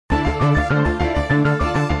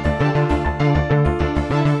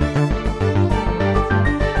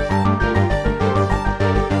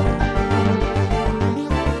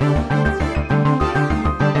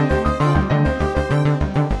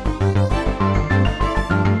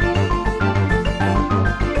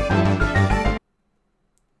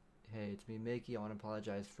want to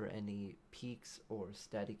apologize for any peaks or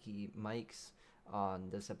staticky mics on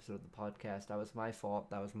this episode of the podcast. That was my fault.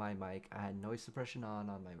 That was my mic. I had noise suppression on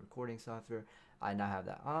my recording software. I now have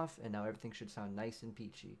that off, and now everything should sound nice and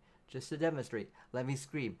peachy. Just to demonstrate, let me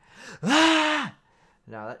scream. Ah!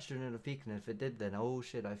 Now that shouldn't have peaked, and if it did, then oh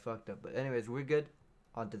shit, I fucked up. But anyways, we're good.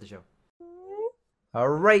 On to the show. All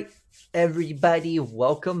right, everybody,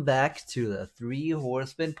 welcome back to the Three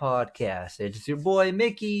Horsemen podcast. It's your boy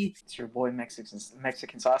Mickey. It's your boy Mexican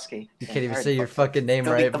Sasuke. You can't even say your fucking name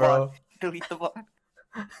right, bro. Delete the bot.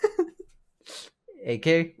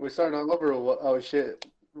 AK? We're starting all over. Or what? Oh shit!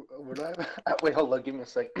 Wait, hold on. Give me a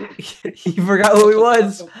sec. He forgot who he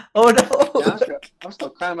was. Oh no! Yeah, I'm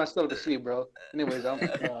still crying myself to sleep, bro. Anyways,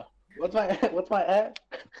 what's my ad?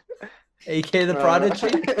 AK the Prodigy?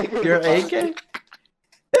 You're AK?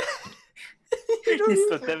 He's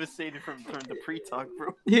so devastated from the pre-talk,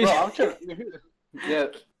 bro. Bro, I'm trying. Yeah.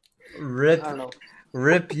 Rip. I don't know.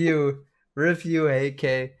 Rip you,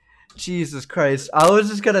 AK. Jesus Christ! I was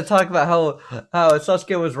just gonna talk about how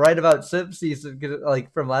Sasuke was right about Simp season,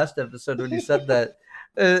 like from last episode when you said that.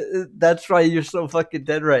 That's why you're so fucking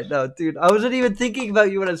dead right now, dude. I wasn't even thinking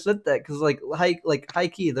about you when I said that, because high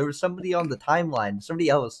key, there was somebody on the timeline, somebody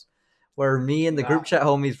else, where me and the group chat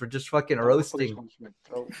homies were just fucking roasting.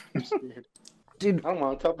 Dude, I don't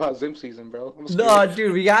want to talk about Zim season, bro. No,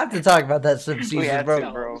 dude, we have to talk about that Simp season,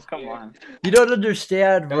 bro. Bro. Come on. You don't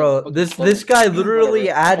understand, bro. This guy literally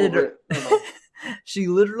added. She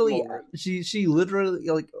literally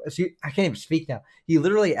like I can't even speak now. He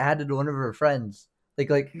literally added one of her friends,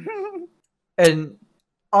 like, and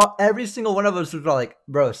every single one of us was like,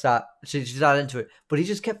 "Bro, stop." She's not into it, but he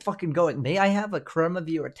just kept fucking going. May I have a crumb of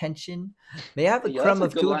your attention? May I have a crumb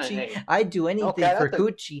of coochie? Line, hey. I'd do anything for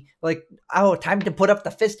coochie. Like, oh, time to put up the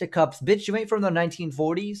fisticuffs, bitch. You ain't from the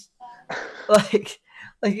 1940s. like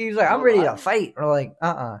he's like, I'm ready to fight. Or like,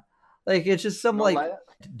 like it's just some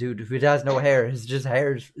dude who has no hair. It's just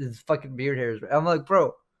hairs. His fucking beard hairs. I'm like,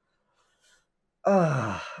 bro.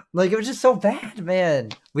 Like it was just so bad, man.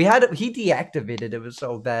 He deactivated. It was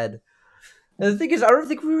so bad. And the thing is, I don't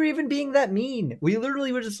think we were even being that mean. We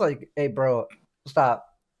literally were just like, "Hey, bro, stop."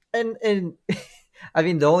 And I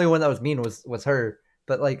mean, the only one that was mean was her.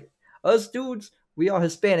 But like us dudes, we are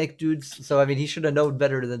Hispanic dudes, so I mean, he should have known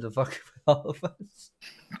better than to fuck with all of us.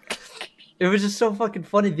 It was just so fucking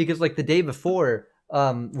funny because like the day before,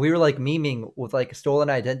 we were like memeing with like a stolen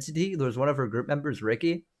identity. There was one of her group members,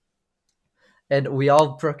 Ricky. And we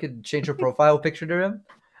all fucking changed our profile picture to him,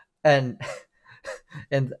 and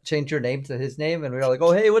changed your name to his name, and we were like,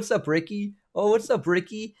 "Oh hey, what's up, Ricky? Oh, what's up,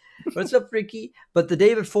 Ricky? What's up, Ricky?" But the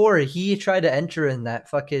day before, he tried to enter in that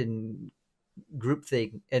fucking group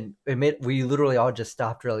thing, and we literally all just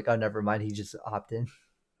stopped. We're like, "Oh, never mind." He just opted in.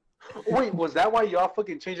 Wait, was that why y'all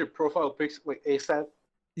fucking changed your profile picture like ASAP?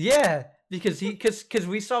 Yeah, because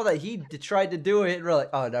we saw that he tried to do it, and we're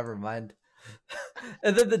like, "Oh, never mind."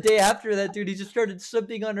 And then the day after that, dude, he just started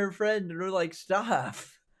slipping on her friend, and we're like, "Stop!"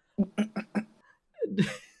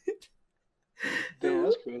 Damn,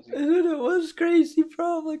 that's crazy. And it was crazy,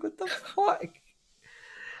 bro. I'm like, what the fuck?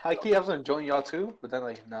 I keep enjoying y'all too, but then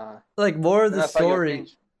like, nah. Like more of the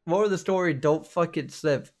story. Don't fucking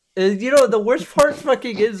slip. You know the worst part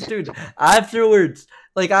fucking is, dude. Afterwards,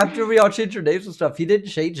 like after we all changed our names and stuff, he didn't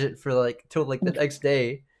change it for like till like the next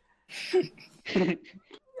day.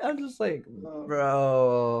 I'm just like,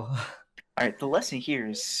 bro. All right, the lesson here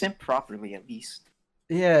is simp properly, at least.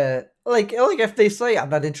 Yeah, like if they say I'm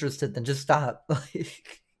not interested, then just stop.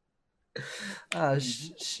 Like,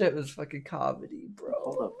 shit was fucking comedy, bro.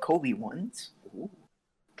 Hold up, Kobe ones. Ooh.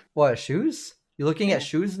 What, shoes? You looking at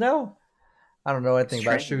shoes now? I don't know anything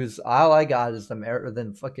about shoes. All I got is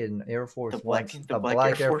them fucking Air Force Ones. The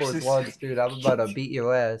black Air Force Ones, dude. I'm about to beat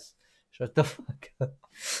your ass. Shut the fuck up.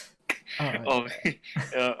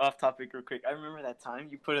 Off topic real quick. I remember that time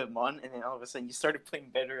you put them on, and then all of a sudden you started playing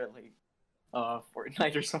better at like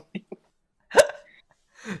Fortnite or something.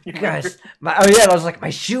 You guys, I was like, my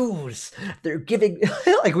shoes, they're giving,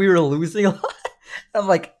 like we were losing a lot. I'm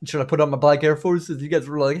like, should I put on my black Air Forces? You guys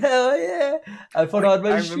were like, hell yeah. I put on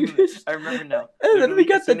my shoes. I remember now. And then we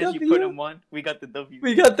got the W. As you put them on, we got the W.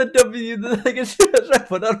 We got the W. Like, as soon as I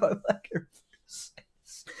put on my black Air Forces.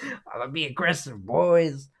 I'm going to be aggressive,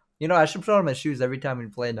 boys. You know, I should put on my shoes every time we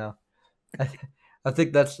play now. I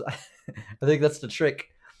think that's the trick.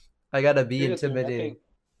 I gotta be intimidating.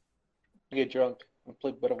 I get drunk. I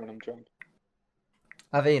play better when I'm drunk.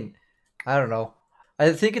 I mean, I don't know.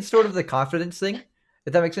 I think it's sort of the confidence thing.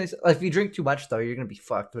 If that makes sense. Like, if you drink too much, though, you're gonna be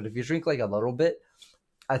fucked. But if you drink like a little bit,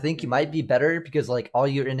 I think you might be better because like all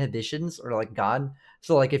your inhibitions are like gone.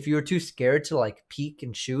 So like if you were too scared to like peek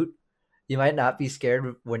and shoot, you might not be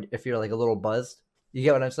scared when if you're like a little buzzed. You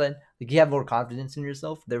get what I'm saying? Like you have more confidence in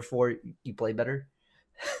yourself, therefore you play better.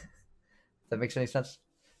 That makes any sense?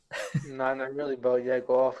 Nah, not really, bro. Yeah,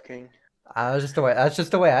 go off, King. That's just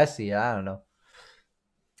the way I see it. I don't know.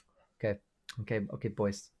 Okay,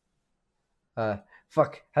 boys.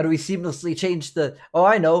 Fuck. How do we seamlessly change the? Oh,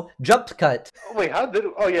 I know. Jump cut. Oh, wait, how did?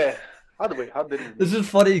 Oh yeah. How did we? This is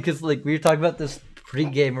funny because like we were talking about this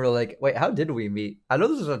pre-game. We're like, wait, how did we meet? I know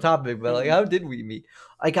this is a topic, but like, how did we meet?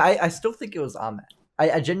 Like, I still think it was Ahmed.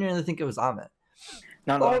 I genuinely think it was Ahmed.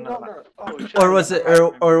 No. Oh, shit, Or was it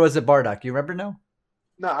or was it Bardock? You remember now?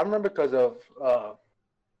 No, I remember because of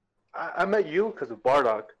I met you because of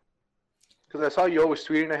Bardock. Because I saw you always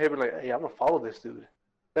tweeting at him like, "Hey, I'm gonna follow this dude."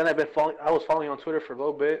 Then I was following you on Twitter for a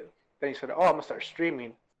little bit. Then you said, "Oh, I'm gonna start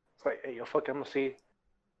streaming." It's like, "Hey, yo, fuck, I'm gonna see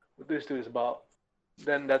what this dude is about."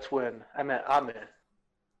 Then that's when I met Ahmed.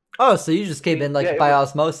 Oh, so you just came in like by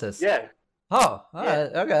osmosis? Yeah. Oh, all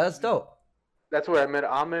right. Okay, that's dope. That's where I met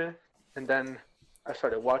Ahmed, and then I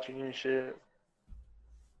started watching you and shit.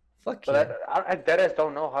 Fuck But yeah. I deadass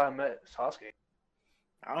don't know how I met Sasuke.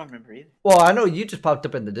 I don't remember either. Well, I know you just popped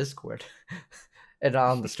up in the Discord and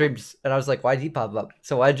on the streams, and I was like, "Why'd he pop up?"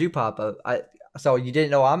 So why'd you pop up? So you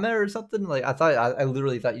didn't know Ahmed or something? Like I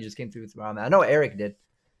literally thought you just came through Ahmed. I know Eric did.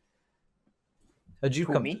 How'd you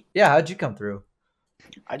come? Me? Yeah, how'd you come through?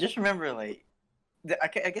 I just remember like, I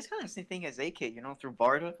guess kind of the same thing as AK. Through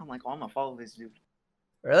Bardock. I'm like, oh, I'm gonna follow this dude.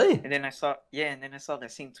 Really? And then I saw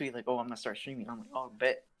that same tweet like, oh, I'm gonna start streaming. I'm like, oh,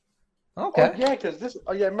 bet. Okay. Oh yeah, because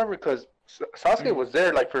I remember because Sasuke was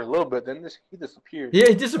there like for a little bit, then he disappeared. Yeah,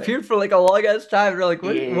 he disappeared for like a long ass time. We're like,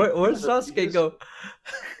 Yeah. where'd Sasuke go?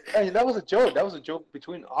 Hey, that was a joke. That was a joke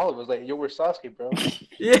between all of us. Like, yo, where's Sasuke, bro?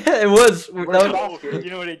 Yeah, it was. Where's That was Sasuke? You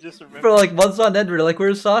know what I just remember? for like months on end. We were like,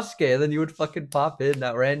 "Where's Sasuke?" And then you would fucking pop in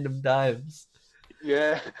at random times.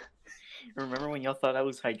 Yeah. Remember when y'all thought I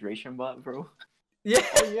was hydration bot, bro? Yeah.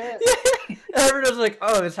 Oh yeah. And everyone was like,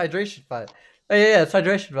 "Oh, it's hydration bot." Oh yeah, it's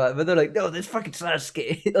hydration bot. But they're like, "No, this fucking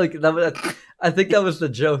Sasuke." Like I think that was the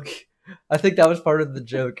joke. I think that was part of the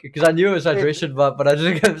joke because I knew it was hydration bot, but I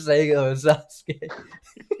just kept saying it was Sasuke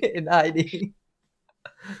in hiding.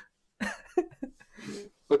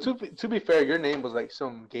 But to be fair, your name was like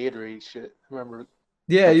some Gatorade shit. Remember?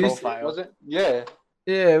 Yeah, you. Profile. Was it? Yeah.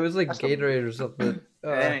 Yeah, it was like That's the- Gatorade or something.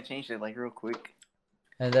 And then I changed it like real quick.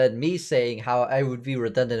 And then me saying how I would be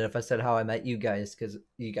redundant if I said how I met you guys because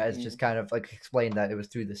you guys just kind of like explained that it was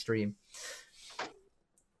through the stream.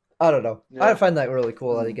 I don't know. Yeah. I find that really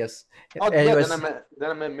cool. I guess. Oh, Anyways, yeah,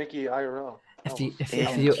 then I met Mickey IRL.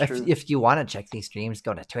 if you want to check these streams,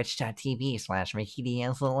 go to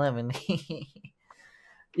twitch.tv/MickeyDS11.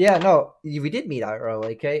 Yeah, no, we did meet IRL,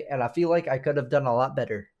 okay, and I feel like I could have done a lot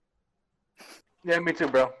better. Yeah, me too,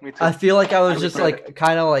 bro. Me too. I feel like I was just regret like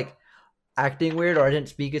kind of like acting weird, or I didn't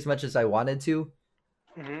speak as much as I wanted to.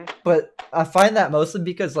 Mm-hmm. But I find that mostly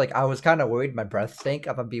because like I was kind of worried my breath stank.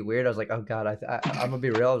 I'm gonna be weird. I was like, oh god, I'm gonna be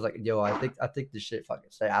real. I was like, yo, I think this shit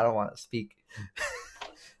fucking stay. I don't want to speak.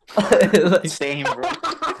 Like, Same, bro.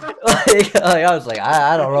 like, I was like,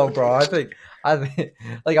 I don't know, bro. I think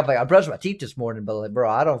I brushed my teeth this morning, but like, bro,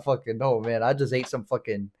 I don't fucking know, man. I just ate some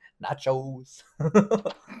fucking nachos.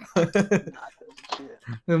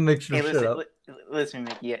 Make sure Hey, shit listen, up. listen,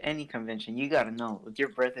 Mickey. At any convention, you gotta know your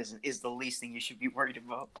breath is the least thing you should be worried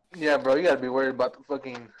about. Yeah, bro, you gotta be worried about the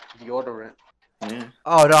fucking deodorant. Yeah.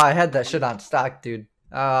 Oh no, I had that shit on stock, dude.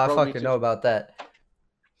 I Bro, me fucking too. know about that.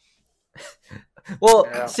 Well,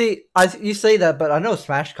 Yeah. see, you say that, but I know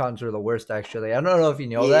Smash Cons are the worst. Actually, I don't know if you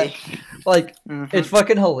know that. Like, Mhm. it's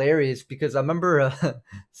fucking hilarious because I remember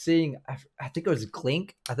seeing. I think it was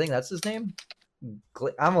Glink. I think that's his name. I'm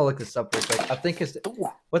gonna look this up real quick. I think his.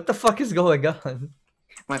 What the fuck is going on?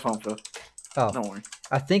 My phone fell. Oh, Don't worry.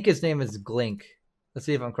 I think his name is Glink. Let's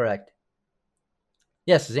see if I'm correct.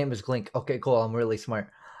 Yes, his name is Glink. Okay, cool. I'm really smart.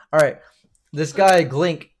 All right. This guy,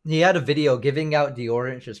 Glink, he had a video giving out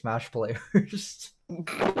deodorant to Smash players.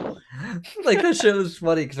 Like, that shit was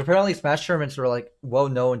funny because apparently Smash tournaments were, like, well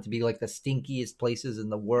known to be, like, the stinkiest places in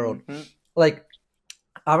the world. Mhm. Like,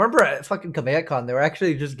 I remember at fucking CommandCon, they were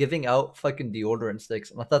actually just giving out fucking deodorant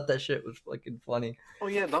sticks, and I thought that shit was fucking funny. Oh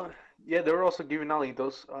yeah, they were also giving out like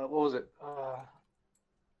those. What was it?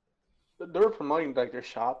 They were promoting like their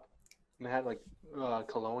shop, and they had like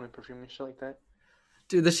cologne and perfume and shit like that.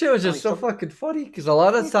 Dude, the shit was just so Like, fucking funny because a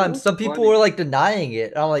lot of times some people funny. were like denying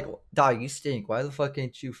it. And I'm like, dog, you stink. Why the fuck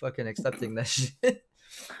ain't you fucking accepting that shit?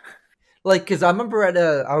 Like, because I remember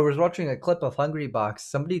I was watching a clip of Hungry Box.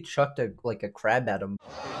 Somebody chucked a crab at him.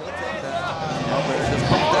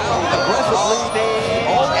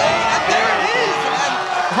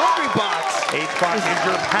 Hungry Box. H-Box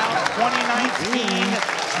injured pound 29.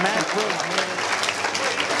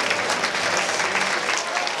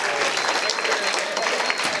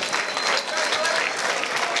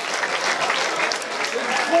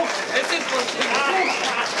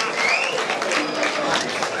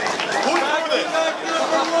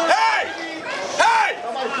 Hey! Hey!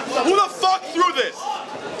 Who the fuck threw this?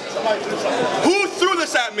 Who threw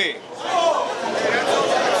this at me?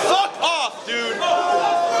 Fuck off, dude.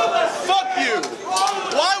 Fuck you.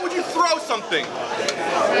 Why would you throw something?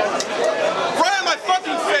 Right in my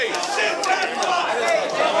fucking face.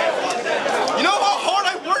 You know how hard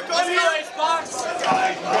I work on here?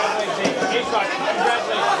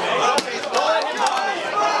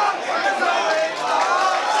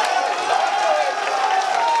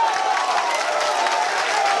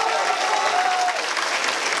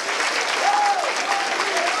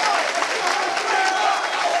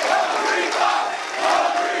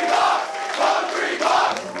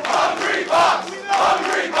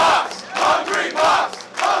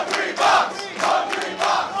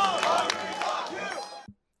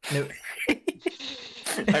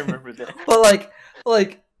 I remember that. But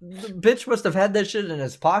like the bitch must have had that shit in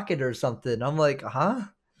his pocket or something. I'm like, huh?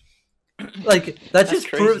 Like that just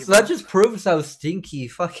crazy, proves bro. that just proves how stinky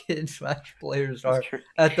fucking Smash players are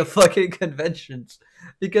at the fucking conventions.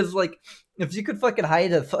 Because like if you could fucking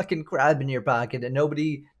hide a fucking crab in your pocket and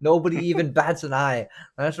nobody even bats an eye,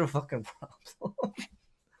 that's a fucking problem.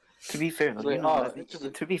 To be fair, though, Like, you know, oh, it's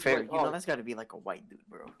just- to be fair, like, you know oh. that's got to be like a white dude,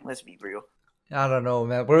 bro. Let's be real. I don't know,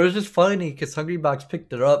 man. But it was just funny because Hungrybox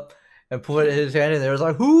picked it up and put his hand in there. It was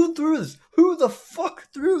like, who threw this? Who the fuck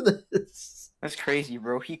threw this? That's crazy,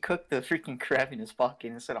 bro. He cooked the freaking crab in his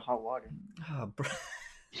pocket instead of hot water. Oh, bro.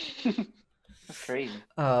 That's crazy.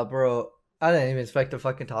 Bro. I didn't even expect to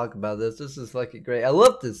fucking talk about this. This is fucking great. I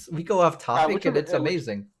love this. We go off topic which and one- it's which-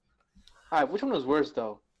 amazing. Alright, which one was worse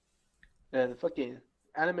though? The fucking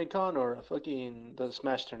Anime Con or fucking the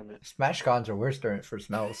Smash tournament? Smash cons are worse for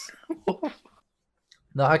smells.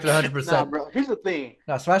 No, actually, 100%. Nah, bro. Here's the thing.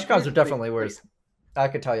 No, Smash cons Here's are the thing, definitely worse. I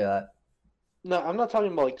could tell you that. No, I'm not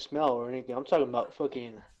talking about like smell or anything. I'm talking about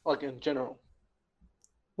fucking like in general.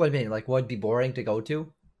 What do you mean? Like, would be boring to go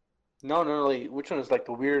to? No, like which one is like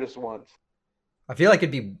the weirdest ones? I feel like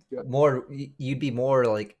it'd be Yeah. more. You'd be more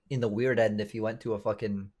like in the weird end if you went to a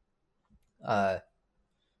fucking.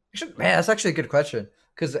 Actually, man, that's actually a good question.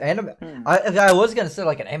 Because anime, Hmm. I was gonna say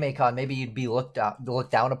like an anime con, maybe you'd be looked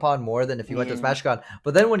down upon more than if you went to Yeah. Smash Con.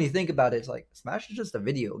 But then when you think about it, it's like Smash is just a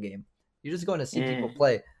video game. You're just going to see people Yeah.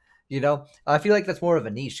 play. You know, I feel like that's more of a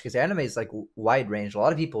niche because anime is like wide range. A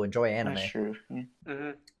lot of people enjoy anime. That's true. Yeah.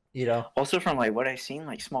 Mm-hmm. You know, Also, from like what I've seen,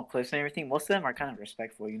 like small clips and everything, most of them are kind of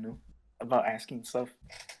respectful, you know, about asking stuff.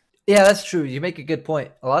 yeah, that's true. You make a good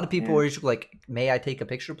point. A lot of people Yeah. are usually like, "May I take a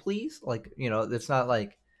picture, please?" Like, you know, it's not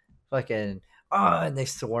like fucking and they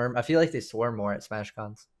swarm. I feel like they swarm more at Smash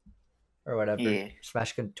Cons or whatever. Yeah.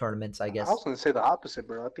 Smash Con tournaments, I guess. I was gonna say the opposite,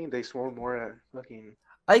 bro. I think they swarm more at fucking.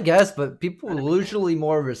 I guess, but people are Anime usually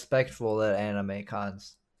more respectful at anime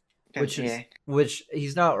cons, which is Yeah. which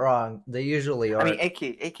he's not wrong. They usually are. I mean,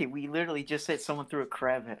 AK, we literally just said someone threw a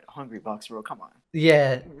crab at Hungry Box, bro. Come on.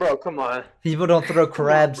 Yeah, Bro, come on. people don't throw Come on,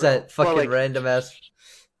 crabs bro. at fucking Well, like- random ass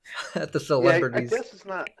at the Yeah, I celebrities. guess it's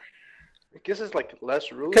not. I guess it's like less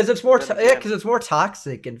rules. Because it's more, but then yeah, again- because it's more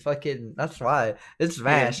toxic and fucking. That's why it's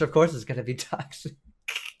Smash. Of course, it's gonna be toxic.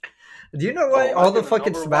 Do you know why Oh, all the imagine an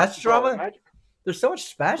fucking Overwatch- Smash bro, drama? Imagine, There's so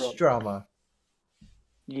much Smash Bro. drama.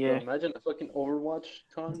 Yeah. imagine a fucking Overwatch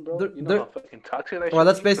con, bro. There- You know there- how fucking toxic that Well, shit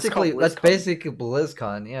that's is? basically called that's BlizzCon. basically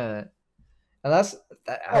BlizzCon, yeah. And that's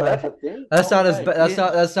Oh, that's a thing. that's Oh, not as right. that's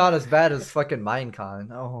Yeah. not as bad as fucking Minecon.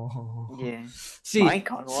 Oh, Yeah. See,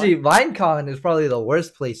 Minecon, what? see, Minecon is probably the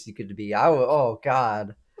worst place you could be. Oh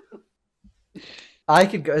god, I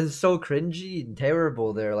could go. It's so cringy and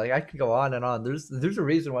terrible there. Like I could go on and on. There's a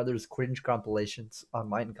reason why there's cringe compilations on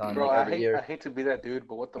Minecon Bro, like I every hate, year. I hate to be that dude,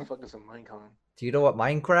 but what the fuck is a Minecon? Do you know what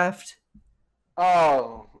Minecraft?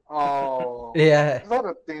 Oh. Yeah, Is that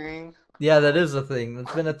a thing? yeah, that is a thing.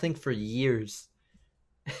 That's been a thing for years.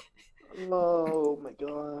 Oh my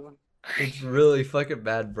god. It's really fucking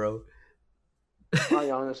bad, bro.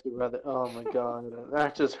 I honestly rather. Oh my god.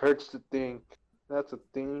 That just hurts to think. That's a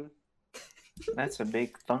thing. That's a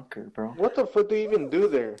big thunker, bro. What the fuck do you even do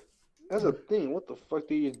there? That's a thing. What the fuck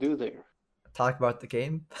do you do there? Talk about the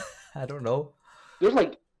game. I don't know. There's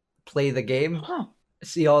like. Play the game. Huh.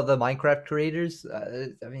 See all the Minecraft creators.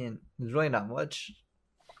 I mean, there's really not much.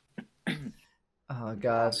 Oh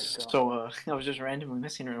god. So I was just randomly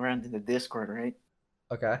messing around in the Discord, right?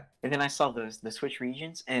 Okay. And then I saw the Switch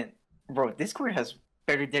regions, and bro, Discord has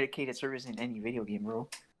better dedicated servers than any video game, bro.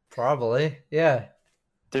 Probably. Yeah.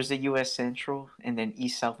 There's a U.S. Central and then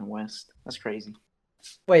East, South, and West. That's crazy.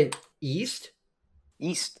 Wait, East,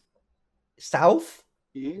 East South,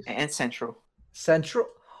 East? and Central. Central,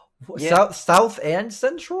 Yeah. South, and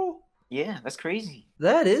Central. Yeah, that's crazy.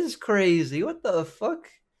 That is crazy. What the fuck?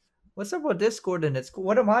 What's up with this coordinates?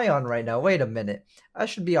 What am I on right now? Wait a minute. I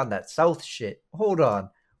should be on that South shit. Hold on.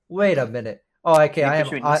 Wait a minute. Oh, okay. They I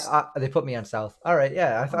put you am. in East. They put me on South. All right.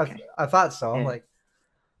 Yeah. Okay. I thought so. I'm Yeah. like,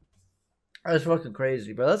 that's fucking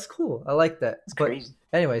crazy, bro. That's cool. I like that. It's But crazy.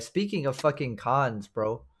 anyway, speaking of fucking cons,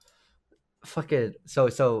 bro. Fucking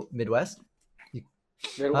so Midwest.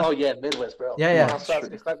 Oh yeah, Midwest, bro. Yeah, yeah. Come on,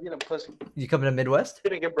 stop getting pussy. You coming to Midwest?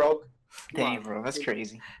 Didn't get broke. Come Dang, on. bro, that's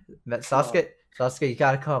crazy. Sasuke, you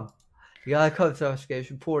gotta come. You gotta come, Sasuke. It's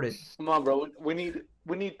important. Come on, bro. We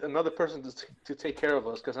need another person to take care of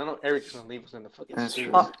us because I know Eric's gonna leave us in the fucking That's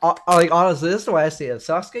streets. true. Like honestly, this is the way I see it. If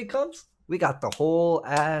Sasuke comes, we got the whole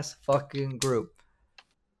ass fucking group.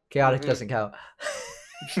 Chaotic Mhm. doesn't count.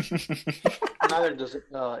 Neither does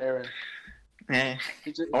Aaron. Eh.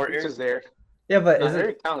 He's just, Or he's just there. Yeah, but No, is it?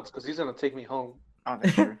 Eric counts because he's gonna take me home. Oh,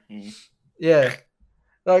 that's true. Yeah. Yeah.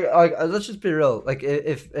 Like, let's just be real. Like,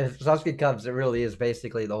 if Sasuke comes, it really is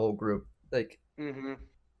basically the whole group. Like, Mm-hmm.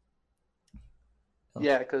 Oh.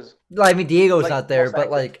 Yeah, because I mean, Diego's Like, not there, most but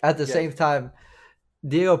active. like at the Yeah. same time,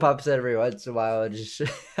 Diego pops in every once in a while and just,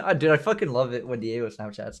 dude, I fucking love it when Diego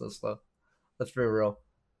Snapchats so slow. Let's be real.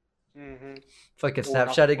 Fucking Well, not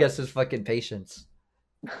Snapchatting slow. us his fucking patience.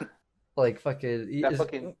 Like fucking,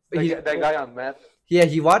 that guy on meth. yeah,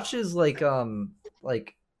 he watches like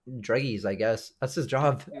druggies, I guess. That's his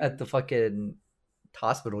job at the fucking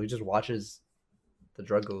hospital. He just watches the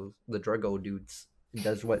druggo dudes. He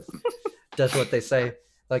does what they say.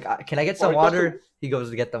 Like, can I get some Or he goes water? to- He goes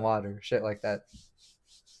to get the water. Shit like that.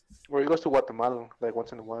 Where he goes to Guatemala like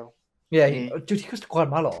once in a while. Yeah, Yeah. dude, he goes to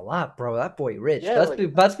Guatemala a lot, bro. That boy rich. Yeah, that's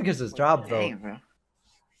like- that's because of his job, though. Dang, bro.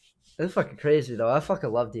 That's fucking crazy, though. I fucking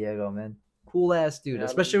love Diego, man. Cool ass dude. Yeah, I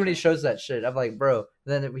Especially when he love him. shows that shit. I'm like, bro.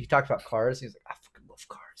 Then we talked about cars. He's like, I fucking love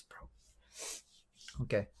cars, bro.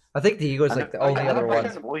 Okay. I think Diego's like the I only never other heard one.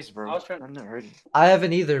 his voice, bro. I was trying- I've never heard it. I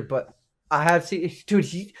haven't either, but I have seen.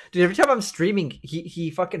 Dude, every time I'm streaming, he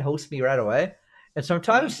fucking hosts me right away. And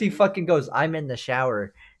sometimes he fucking goes, "I'm in the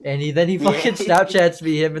shower," and then he fucking Snapchats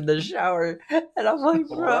me him in the shower, and I'm like,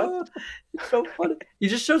 bro, it's so funny. He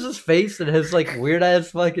just shows his face and his like weird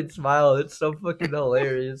ass fucking smile. It's so fucking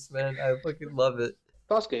hilarious, man. I fucking love it.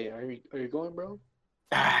 Sasuke, are you going, bro?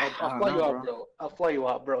 I I'll don't fly you know, out, bro. I'll fly you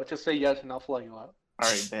out, bro. Just say yes and I'll fly you out.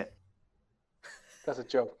 Alright, bet. That's a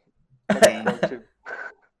joke. Dang. That's a joke, too.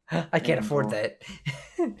 I can't Yeah, afford bro. that.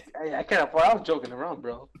 Hey, I can't afford. I was joking around,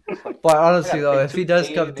 bro. It's like, But honestly, I though, gotta if pay he does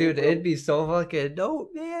 $2K come, a day, dude, bro. it'd be so fucking dope,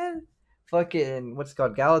 man. Fucking what's it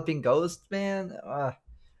called, Galloping Ghost, man.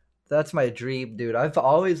 That's my dream, dude. I've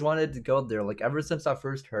always wanted to go there. Like ever since I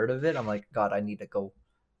first heard of it, I'm like, God, I need to go.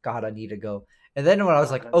 God, I need to go. And then when I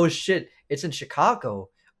was like, oh shit, it's in Chicago.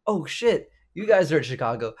 Oh shit, you guys are in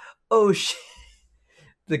Chicago. Oh shit.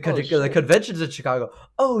 The shit. convention's in Chicago.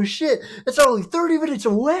 Oh shit, it's only 30 minutes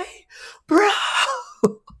away, bro.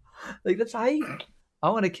 Like that's hype. I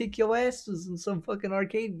want to kick your asses in some fucking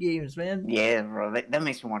arcade games, man. Yeah, bro. That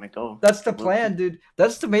makes me want to go. That's the plan, dude.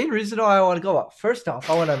 That's the main reason why I want to go. First off,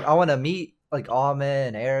 I want to meet like Alma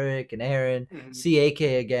and Eric and Aaron, Mhm. see AK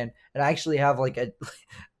again, and actually have like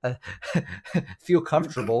a feel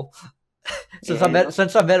comfortable. Since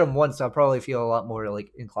I met him once, I probably feel a lot more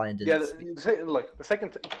like inclined to. Yeah, the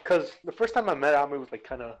second, because the first time I met Ami was like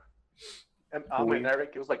kind of, Ami and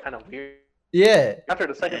Eric, it was like kind of weird. Yeah, After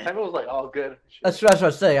the second time, it was like all good. that's what I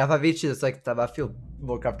was saying. If I meet you the second time, I feel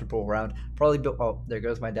more comfortable around. Probably. Oh, there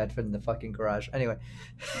goes my dad in the fucking garage. Anyway,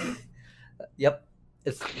 yep,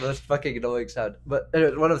 it's the most fucking annoying sound. But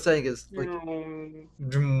what I'm saying is, like,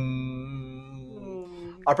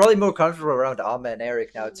 I'm probably more comfortable around Alma and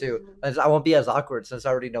Eric now too. And I won't be as awkward since I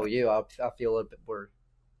already know you. I'll feel a little bit more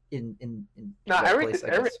in Nah, that Eric, place, I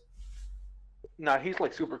Eric, guess. nah, he's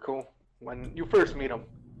like super cool when you first meet him.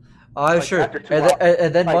 Oh, I'm like, sure. after 2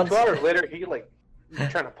 And then Like once 2 hours later, he like you're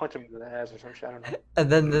trying to punch him in the ass or some shit. I don't know. and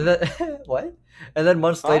then what? And then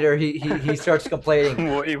months Huh? later he starts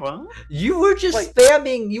complaining. Wait, what? You were just Like-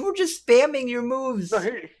 spamming. You were just spamming your moves. No,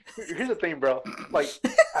 here's the thing, bro. Like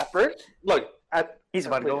at first, look at He's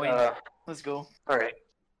about to go in. uh, Let's go. all right.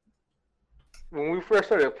 When we first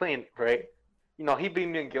started playing, right? You know, he beat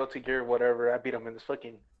me in Guilty Gear, whatever. I beat him in this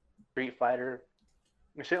fucking Street Fighter.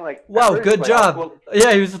 And shit like. at Wow, first, good like, job. well,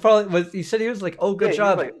 Yeah, he was probably. He said he was like, "Oh, good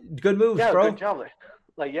Yeah, he was job, good moves, yeah, bro." good job.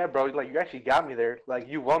 Like, yeah, bro. Like, you actually got me there. Like,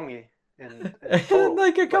 you won me. And And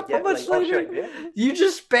like a couple months oh, shit, later, I did? you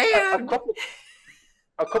just A spammed. couple,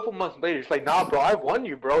 a couple months later, it's like, nah, bro, I won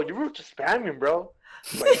you, bro. You were just spamming, bro.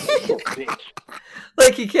 Like, you bitch.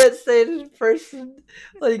 Like, he can't say it in person.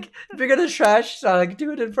 Like, if you're gonna trash talk,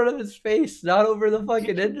 do it in front of his face, not over the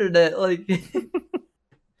fucking internet. Like,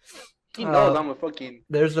 He knows I'm a fucking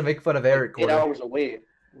there's the make fun of Eric 8 corner. hours away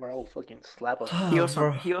where I will fucking slap him. He also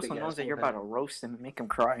Bro. he also Big knows ass that you're old about to roast him and make him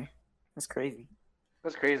cry. That's crazy.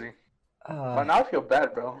 That's crazy. But Uh, now I feel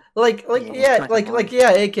bad, bro. yeah, Like,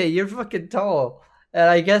 yeah, AK, you're fucking tall. And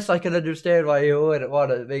I guess I can understand why you wouldn't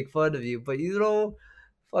want to make fun of you, but you know,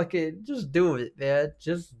 fucking just do it, man.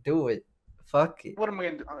 Just do it. Fuck it. What am I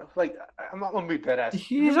gonna do? Like, I'm not gonna be dead ass.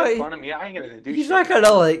 He's You like- make fun of me. I ain't gonna do He's shit. not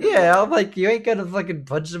gonna like, yeah, I'm like, you ain't gonna fucking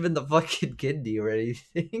punch him in the fucking kidney or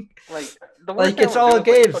anything. Like, the Like, worst thing it's I all would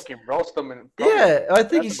do is, games. Like, fucking roast them and Yeah, I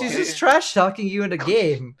think That's he's about just it. trash talking you in a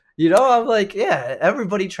game. You know, I'm like, yeah,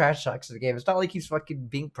 everybody trash talks in the game. It's not like he's fucking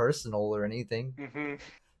being personal or anything.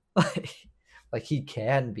 Like he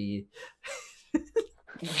can be.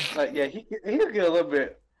 Like, yeah, he could get a little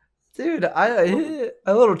bit. Dude, a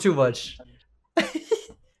little too much.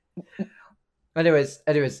 anyways,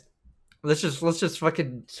 let's just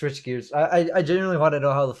fucking switch gears. I genuinely want to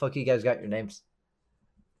know how the fuck you guys got your names.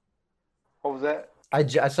 What was that?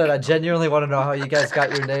 I said I genuinely want to know how you guys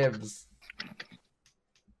got your names.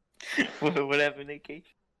 What happened, AK?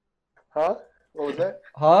 Huh? What was that?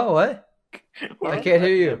 Huh? What? What I can't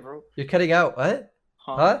hear you. happened, bro? You're cutting out. What?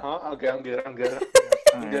 Huh? Huh? Huh? Okay, I'm good. I'm good.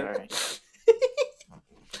 Alright, good. alright.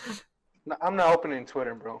 No, I'm not opening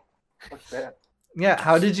Twitter, bro. What's that? Yeah.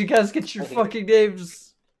 How did you guys get your fucking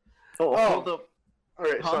names? Oh, Oh. hold up. All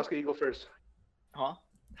right, Huh? Sasuke, you go first. Huh?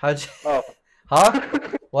 How'd you? Oh. Huh?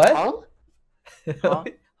 What? Huh? Huh?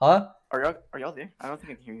 Huh? Are y'all there? I don't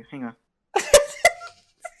think I can hear you. Hang on.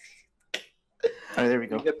 Alright, there we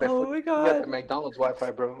You go. get that? Oh my You got the god. McDonald's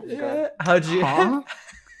Wi-Fi, bro. You got Yeah. it. How'd you? Huh?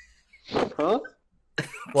 Huh?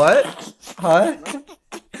 What? Huh?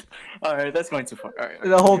 Alright, that's going too far. Alright.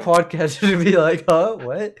 The whole podcast should be like, huh?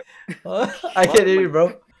 What? Huh? I can't hear you,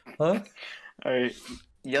 bro. Huh? Alright.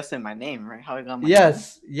 You said my name, right? How I got my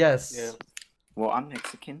Yes. Yes. Yeah. Well, I'm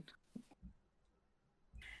Mexican.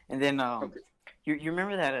 And then Okay. you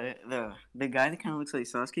remember that the guy that kind of looks like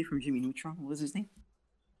Sasuke from Jimmy Neutron? What was his name?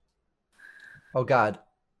 Oh god.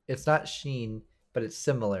 It's not Sheen, but it's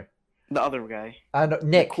similar. The other guy. I know The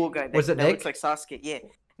Nick. cool guy. That, Was it that Nick? looks like Sasuke. Yeah,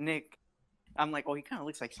 Nick. I'm like, oh, he kind of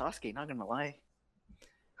looks like Sasuke. Not gonna lie.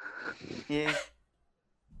 Yeah.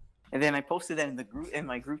 And then I posted that in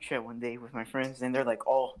my group chat one day with my friends, and they're like,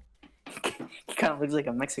 oh, he kind of looks like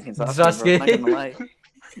a Mexican Sasuke. Bro, not gonna lie.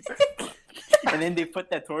 And then they put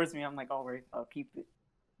that towards me. I'm like, all right, I'll keep it.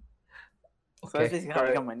 So that's Okay. basically how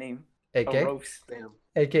I got my name. A AK? roast. Damn.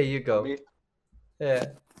 AK, you go. Me- Yeah.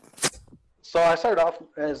 So I started off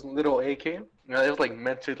as little AK. You know, it was like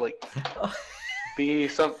meant to like be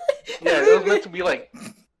some. Yeah, it was meant to be like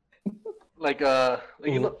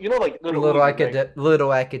you know like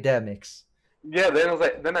Little academics. Yeah, then I was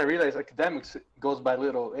like, then I realized academics goes by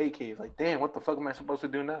little AK. Like, damn, what the fuck am I supposed to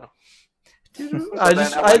do now? Dude, So I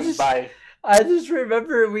then just by I just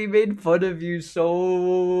remember we made fun of you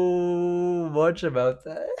so much about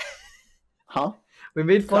that. Huh? We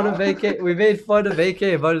made fun of AK. We made fun of AK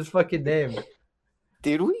about his fucking name.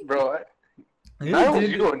 Did we? bro. Yeah, I was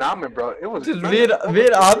dude. you and Ahmed, bro. It was Just none me of-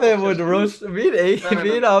 and Ahmed would just roast me and AK. No.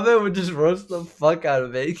 Me and Ahmed would just roast the fuck out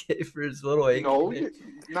of AK for his little AK. No, name.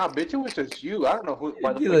 nah, bitch, it was just you. I don't know who.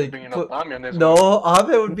 Why the Be fuck you like, bringing put- up Ahmed on this? No, one.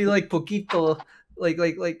 Ahmed would be like poquito, like.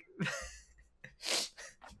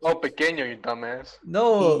 Oh, pequeño, you dumbass.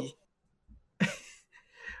 No,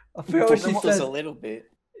 I forgot what she Just a said. little bit.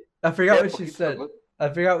 I forgot Yeah, what she poquito, said. look. I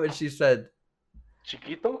forgot what she said.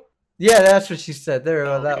 Chiquito. Yeah, that's what she said. There,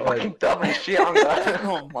 on that You one. fucking dumbass shit. I'm God.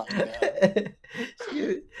 Oh my god.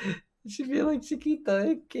 She'd be like Chiquita,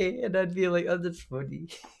 okay, and I'd be like, oh, that's funny.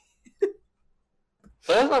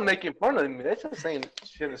 But that's not making fun of me. That's just saying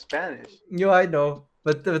shit in Spanish. No, I know,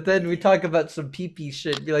 but then we talk about some pee-pee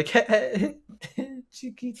shit. Be like,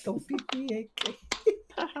 Chiquito pee-pee, okay.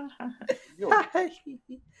 Yo,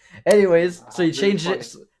 Anyways, so you Really changed funny.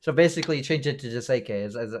 it. So basically, you changed it to just AK.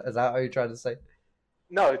 Is that how you're trying to say?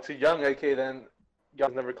 no, it's a young AK. Then y'all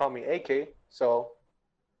never call me AK. So,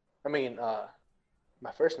 I mean,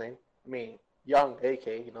 my first name. I mean, young AK.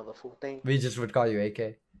 You know the full thing. We just would call you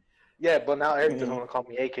AK. Yeah, but now Eric doesn't Mhm. want to call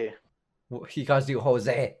me AK. Well, he calls you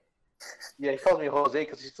Jose. Yeah, he calls me Jose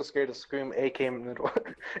because he's still scared to scream AK in the middle,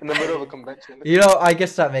 in the middle of a convention. You know, I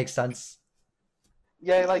guess that makes sense.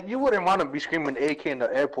 Yeah, like you wouldn't want to be screaming AK in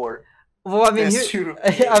the airport. Well, I mean, That's here, true.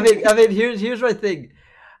 I mean, here's my thing.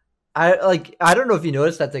 I don't know if you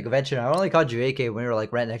noticed at the convention. I only called you AK when we were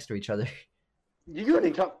like right next to each other. You already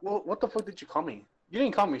talk. Well, what the fuck did you call me? You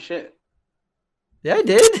didn't call me shit. Yeah, I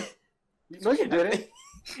did. No, you didn't.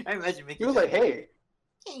 I imagine Mickey. You was like, hey.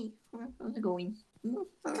 hey, how's it going?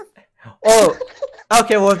 Oh,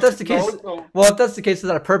 okay. Well, if that's the case, No. well, if that's the case,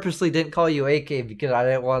 then I purposely didn't call you AK because I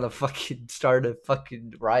didn't want to fucking start a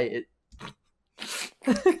fucking riot.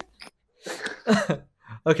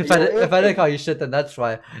 Okay, if I didn't call you shit, then that's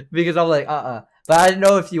why. Because I'm like, But I didn't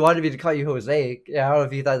know if you wanted me to call you Jose. Yeah, I don't know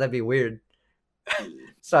if you thought that'd be weird.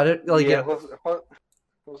 So I didn't like. Yeah,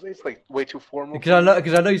 Jose's like way too formal.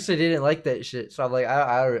 Because I know you said you didn't like that shit. So I'm like,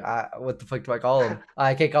 I what the fuck do I call him?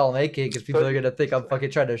 I can't call him AK because people are gonna think I'm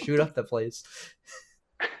fucking trying to shoot up the place.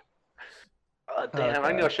 Damn,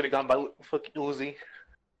 I knew I should have gone by fucking Uzi.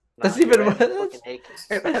 That's Nah, even you're right, worse. fucking AK.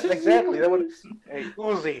 Exactly. That would. Hey,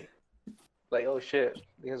 Uzi. Like, oh shit,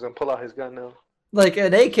 he's gonna pull out his gun now. Like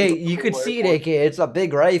an AK, you could Cool see an airport. AK. It's a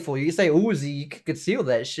big rifle. You say Uzi, you could conceal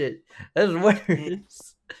that shit. That's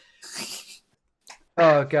worse.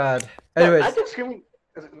 Oh god. Anyways,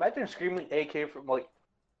 Imagine screaming AK from like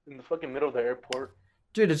in the fucking middle of the airport.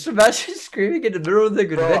 dude, just imagine screaming in the middle of the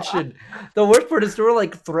Bro, convention. The worst part is there were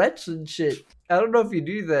like threats and shit. I don't know if you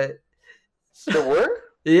do that. There were?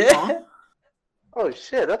 Yeah. Huh? Oh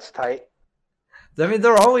shit, that's tight. I mean,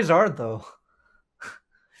 there always are though.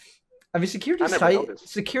 I mean, security's never tight. noticed.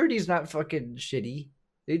 Security's not fucking shitty.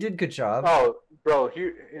 They did a good job. Oh, bro,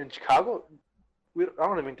 here in Chicago, I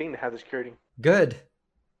don't even think they have the security. Good.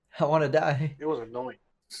 I want to die. It was annoying.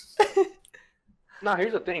 Nah,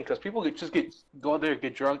 here's the thing, because people just go there,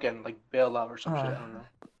 get drunk, and like bail out or some shit. I don't know.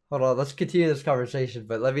 Hold on, let's continue this conversation.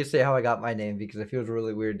 But let me say how I got my name because it feels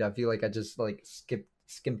really weird. I feel like I just like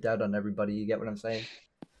skimped out on everybody. You get what I'm saying?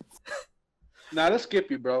 Nah, let's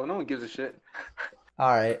skip you, bro. No one gives a shit. All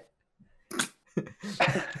right.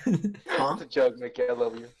 Huh? It's a joke, Mickey. I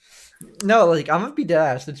love you. No, like I'm gonna be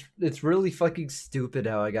dead ass. It's really fucking stupid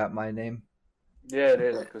how I got my name. Yeah, it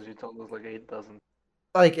is, because you told us like 8 dozen.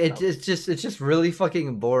 Like it's just really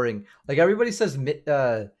fucking boring. Like everybody says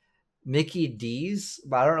Mickey D's,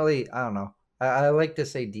 but I don't know. I like to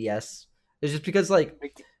say DS. It's just because like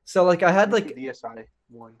Mickey, so like I had like DSI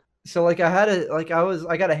 1. so like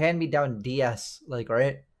I got a hand me down DS like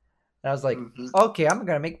right, and I was like Mhm. okay I'm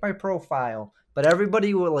gonna make my profile, but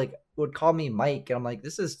everybody would call me Mike, and I'm like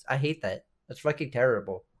I hate that. That's fucking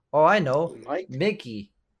terrible. Oh I know Mike?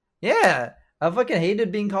 Mickey. Yeah, I fucking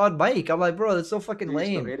hated being called Mike. I'm like bro that's so fucking Do you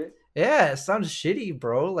still lame. hate it? Yeah, it sounds shitty,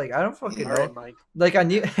 bro. Like I don't fucking know. Alright, Mike. Like I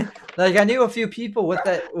knew, like I knew a few people with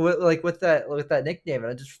that nickname,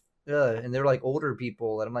 and I just and they're like older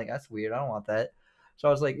people, and I'm like that's weird. I don't want that. So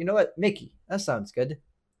I was like, you know what, Mickey, that sounds good,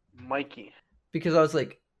 Mikey. because I was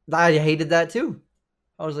like, I hated that too.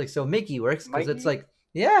 I was like, so Mickey works because it's Mikey? like,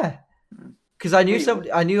 yeah, because I knew Wait,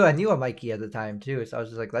 I knew a Mikey at the time too. So I was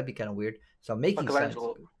just like, that'd be kind of weird. So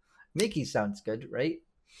Michelangelo. Mickey sounds good, right?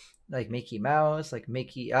 Like Mickey Mouse, like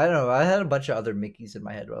Mickey. I don't know. I had a bunch of other Mickeys in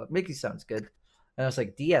my head. Well, Mickey sounds good. And I was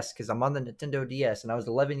like DS because I'm on the Nintendo DS, and I was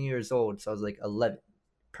 11 years old, so I was like 11.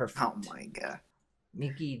 Perfect. Oh my god.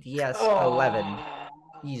 Mickey DS Oh. 11,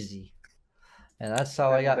 easy. And that's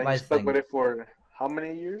how I got Then my you stuck thing. with it for how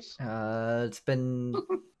many years? It's been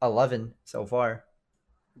 11 so far.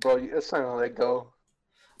 Bro, it's not gonna let go.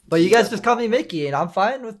 But you guys just call me Mickey, and I'm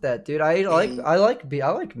fine with that, dude. I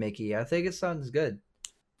like Mickey. I think it sounds good.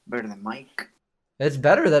 Better than Mike. It's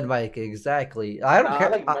better than Mike, exactly. I don't Nah, care.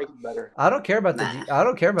 I like Mike better. I don't care about Nah. I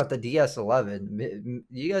don't care about the DS11.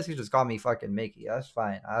 You guys can just call me fucking Mickey. That's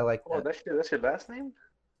fine. I like Oh, that. that's your last name?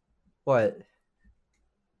 What?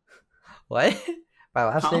 What? My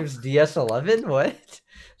last Huh? name's DS11? What?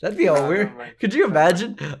 That'd be all Nah, weird. never mind. Could you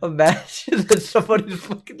imagine? Imagine that somebody's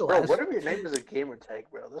fucking Bro, last. what if your name is a gamer tag,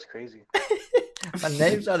 bro? That's crazy. My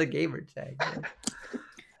name's not a gamer tag.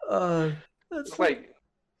 Man. That's It's like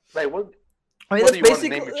what? I mean, what that's do you wanna basically.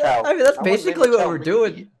 name your child? I mean, that's I wanna name basically my what child we're Mickey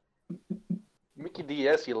doing. D. Mickey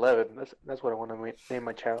DS11. That's what I want to name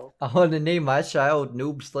my child. I want to name my child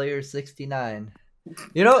Noob Slayer 69.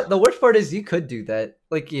 You know, the worst part is you could do that.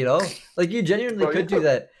 Like, you know, like you genuinely Bro, could do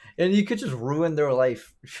that, and you could just ruin their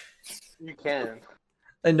life, You can.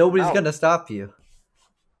 and nobody's How? gonna stop you,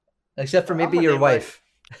 except for I'm maybe gonna your name my- wife.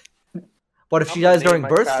 What if I'm she gonna dies name during my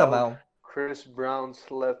birth child somehow? Chris Brown's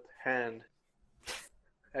left hand.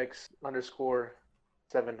 X_79.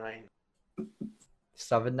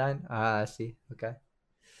 7-9. Ah, I see. Okay.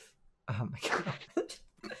 Oh my god.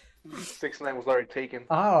 6'9" was already taken.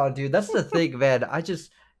 Oh, dude, that's the thing, man. I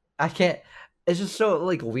can't. It's just so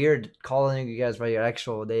like weird calling you guys by your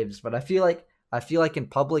actual names, but I feel like in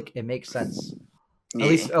public it makes sense. Yeah.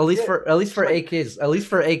 At least for like-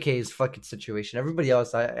 AK's fucking situation. Everybody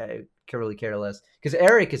else, I can really care less. Because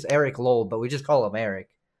Eric is Eric Lowell, but we just call him Eric.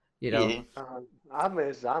 You know. Yeah. Ahmed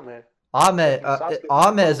is Ahmed. Ahmed, Sasuke-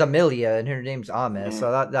 Ahmed is Amelia, and her name's Ahmed. Yeah.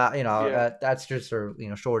 So that you know Yeah. that's just her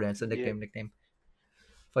short answer Yeah. nickname.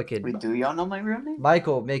 Fucking Wait, do y'all know my real name?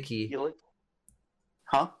 Michael Mickey. You look-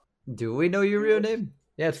 Huh? Do we know your real Felix? name?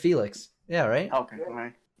 Yeah, it's Felix. Yeah, right. Okay, Yeah.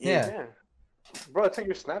 alright. Yeah. Yeah. Bro, it's on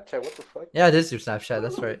your Snapchat. What the fuck? Yeah, it is your Snapchat.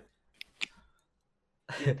 That's right.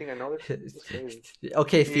 You think I know this? That's crazy.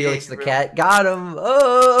 Okay, Felix the bro. cat. Got him. Alright,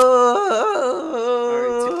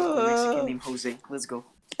 typical Mexican Oh. name Jose. Let's go.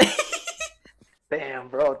 Damn,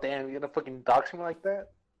 bro. Damn, you gonna fucking dox me like that?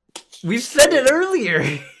 We said it earlier.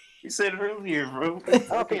 You said earlier, bro. I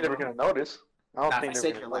don't think they're gonna notice. I don't Nah, if I think said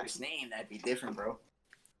they're your gonna notice. last name, that'd be different, bro. Call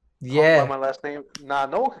me Yeah. by my last name. Nah,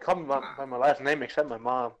 no one can call me by my last name except my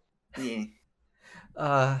mom. Yeah,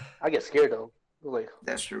 I get scared though. Like,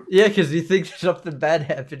 that's true. Yeah, because you think something bad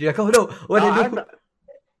happened. You're like, oh no, what nah, did I I'm do? not-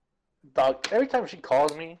 dog. Every time she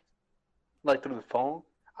calls me, like through the phone,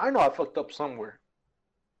 I know I fucked up somewhere.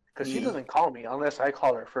 Cause she Yeah. doesn't call me unless I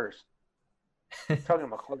call her first. Talking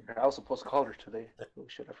about calling her, I was supposed to call her today. Oh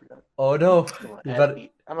shit, I forgot. Oh no. I'm You gonna, better-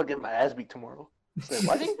 I'm gonna get my ass beat tomorrow. Say,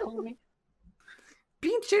 why didn't you call me?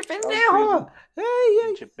 Pinche was pendejo.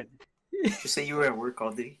 Hey, Chipping. Just say you were at work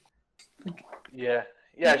all day. Yeah,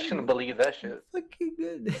 yeah, I shouldn't believe that shit. fucking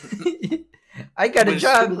good. I got a But it's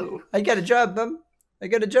job. true, though. I got a job, mom. I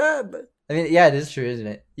got a job. I mean, yeah, it is true, isn't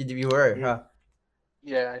it? You were, Yeah. huh?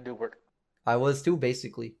 Yeah, I do work. I was too,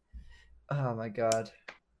 basically. Oh my god.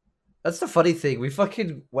 That's the funny thing. We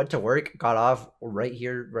fucking went to work, got off right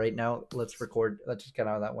here, right now. Let's record. That's just kind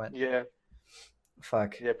of how that went. Yeah,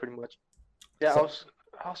 Fuck. yeah, pretty much. Yeah, So-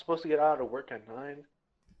 I was supposed to get out of work at 9.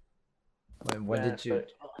 When Yeah, did you? but-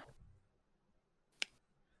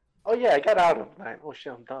 Oh yeah, I got out of 9. Oh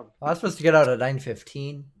shit, I'm dumb. I was supposed to get out at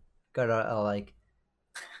 9:15. Got out at like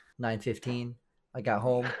 9:15. I got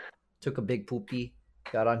home, took a big poopy,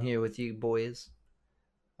 got on here with you boys.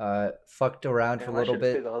 Fucked around for Damn, a I little should've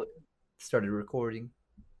bit, stayed all- started recording.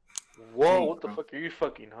 Whoa, Dang, what the bro. fuck are you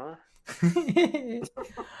fucking, huh?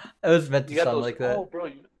 It was meant to You got sound those? like that. Oh, bro,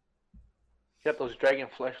 you got those dragon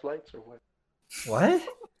flashlights or what? What?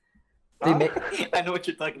 They Huh? ma- I know what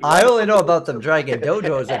you're talking about. I only know about them Dragon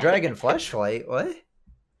Dojos, a Dragon Fleshlight. What?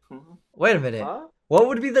 Mhm. Wait a minute. Huh? What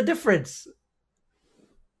would be the difference?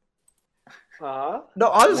 Huh? No,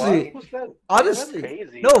 honestly, What? What's that? honestly, That's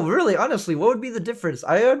crazy. no, really, honestly, what would be the difference?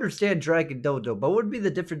 I understand Dragon Dojo, but what would be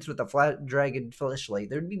the difference with the flat Dragon Fleshlight?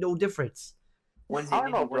 There'd be no difference. One's I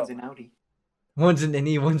in don't know, Indy, one's bro. in Audi. One's an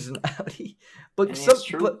innie, one's an Audi. But I mean, some, it's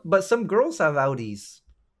true. but some girls have Audis,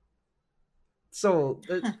 so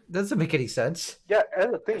that doesn't make any sense. Yeah,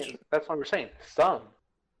 that's the thing. That's what we're saying. Some.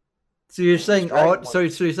 So you're saying Dragon all? ones. So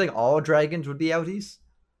you're saying all dragons would be Audis?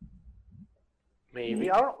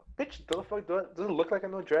 Maybe. I don't. Bitch, the fuck does it look like I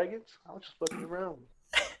know dragons? I was just fucking around.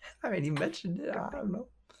 I mean, you mentioned it. I don't know.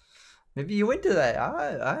 Maybe you into that.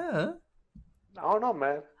 I don't know,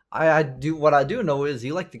 man. I do. What I do know is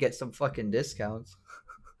you like to get some fucking discounts.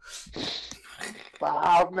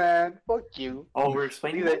 Wow, man. Fuck you. Oh, we're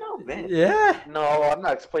explaining Neither- that now, man. Yeah. No, I'm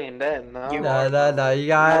not explaining that. No. You No, are, no, bro. no. You You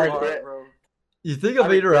got. regret- bro. You think I I'm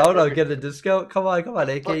being regret around? I'll every- get a discount. Come on, Fuck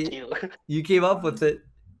AK. you. You came up with it.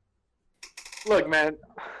 Look, man.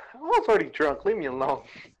 I was already drunk. Leave me alone.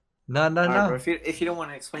 No, no, Alright, bro, no. if you don't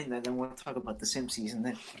want to explain that, then we'll talk about the Sim season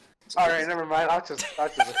then. All right, never mind. I'll just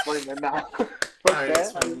explain that now. Fuck Alright,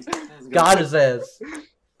 that's that. fine. Let's go. God his ass.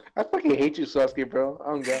 I fucking hate you, Sasuke, bro.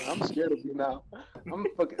 I'm scared of you now.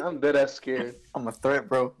 I'm dead ass scared. I'm a threat,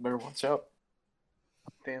 bro. Better watch out.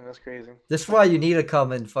 Damn, that's crazy. That's why you need to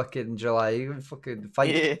come in fucking July. You can fucking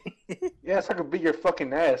fight. Yeah. Yeah, so I could beat your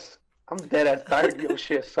fucking ass. I'm dead ass tired of your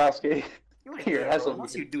shit, Sasuke. You ain't Your there, ass bro. will All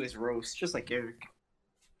you do is roast, just like Eric.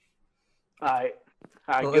 Alright.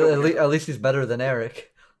 Alright, Well, get over it. at least he's better than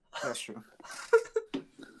Eric. That's true.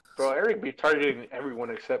 Bro, Eric be targeting everyone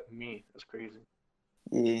except me. That's crazy.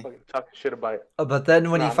 Yeah. Fucking talking shit about it. But then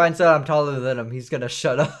when Nah, he no. finds out I'm taller than him, he's gonna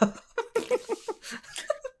shut up.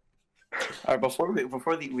 Alright, before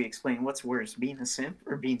we explain, what's worse, being a simp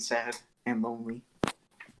or being sad and lonely?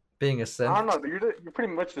 Being a I simp. don't know. You're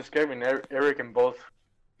pretty much describing Eric in both.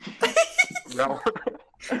 No.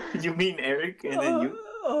 You mean Eric and then you?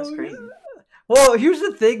 That's Oh, crazy. Well, here's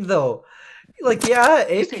the thing, though. Like, yeah,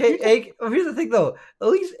 Here's here's the thing, though. At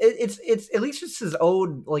least it's at least it's his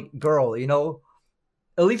own like girl, you know.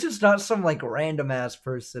 At least it's not some like random ass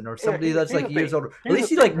person or somebody here's- that's here's like the years thing. older. At Here's least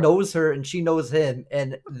the he like thing, bro. knows her and she knows him,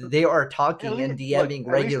 and they are talking and DMing look, at least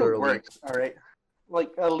it regularly. works, all right.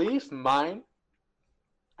 Like at least mine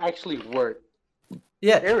actually worked.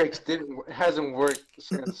 Yeah, Eric's hasn't worked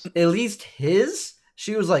since. at least his.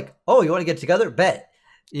 She was like, "Oh, you want to get together? Bet."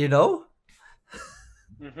 You know.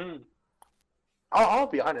 Mm-hmm. I'll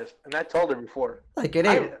be honest, and I told her before. Like it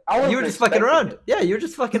ain't. I You wasn't were just fucking expecting around. it. Yeah, you were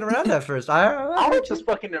just fucking around at first. I was just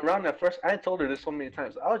fucking around at first. I told her this so many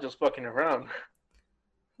times. I was just fucking around.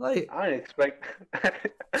 like. I didn't expect. I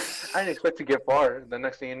didn't expect to get far. The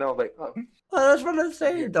next thing you know, like, oh, Well, that's what I'm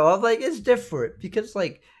saying though. I'm like, it's different because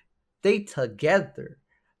like they together.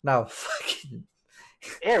 Now fucking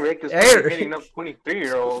Eric is Eric. fucking hitting up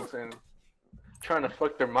 23-year-olds and trying to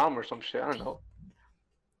fuck their mom or some shit. I don't know.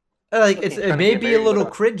 like Fucking it trying to may get be a married little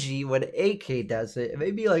without- cringy when AK does it. It may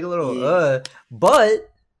be like a little Yeah. but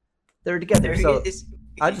they're together. Eric So is-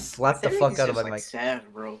 I just slapped with the Eric, fuck it's out of just, my like, mic. sad,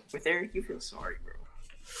 bro. With Eric, you feel sorry, bro.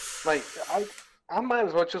 Like, I might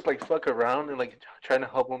as well just like fuck around and like trying to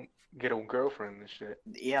help him get a girlfriend and shit.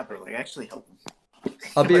 Yeah, bro. Like, actually help him.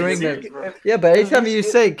 I'll be a Like, ringman. seriously, bro. Yeah, but anytime you It-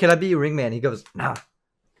 say, "Can I be your ringman?" He goes, "Nah."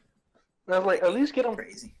 I was like, at least get him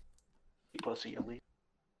Crazy. pussy at least.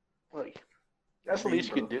 Like, that's the Dang, least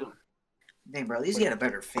you can bro. do. Dang, bro. At least get a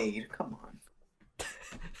better fade. Come on.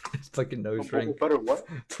 His fucking nose ring. Better what?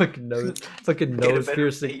 Fucking nose. Fucking Get a nose better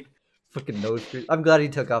piercing. fade. Fucking nose piercing. I'm glad he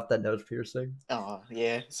took off that nose piercing. Oh,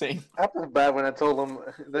 yeah. Same. I felt bad when I told him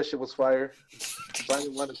that shit was fire. But I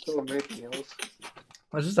didn't want to tell him anything else.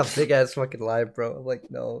 It's just a big ass fucking lie, bro. I'm like,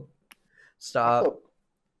 no. Stop.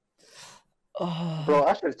 Oh. Bro,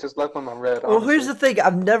 I should have just left him on red. Well, here's the honestly. thing.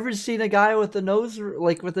 I've never seen a guy with a nose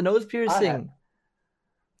with a nose piercing.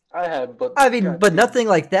 I had, but I mean, God but damn. nothing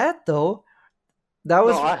like that though. That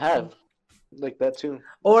was No, I have like that too.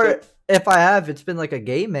 or So- if I have, it's been like a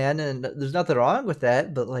gay man, and there's nothing wrong with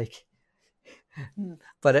that. But like,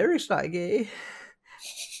 but Eric's not gay.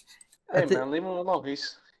 I hey thi- man, leave him alone.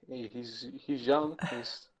 He's young.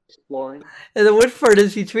 He's exploring. And the worst part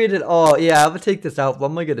is he tweeted, "Oh yeah, I'm gonna take this out, but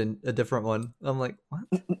I'm gonna get a different one." I'm like, what?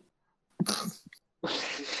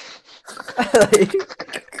 Like,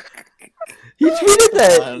 he tweeted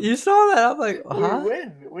that. You saw that? I'm like, huh?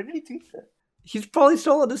 When did he tweet that? He's probably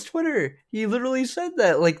stolen his Twitter. He literally said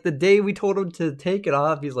that like the day we told him to take it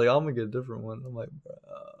off. He's like, I'm gonna get a different one. I'm like, bro,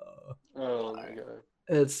 Oh my god.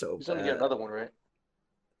 it's so He's gonna get bad. another one, right?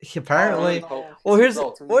 Apparently, Oh, well, here's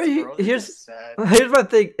Bro, here's sad. here's my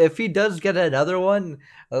thing. If he does get another one,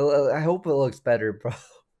 I hope it looks better, bro.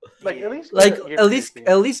 Like at least Like get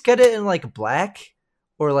at least get it in like black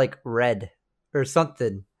or like red or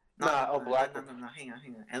something. Nah, black. No, hang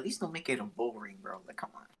on. At least don't make it a bull ring, bro. Like,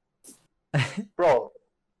 come on. Bro.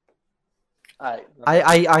 Alright.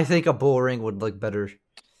 I think a bull ring would look better.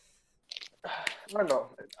 I don't know.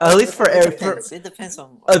 At least for Eric. It depends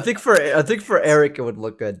on. I think for Eric it would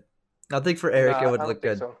look good. I think for Eric Nah, it would I don't look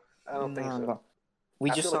think good. so. I don't think No, so. no.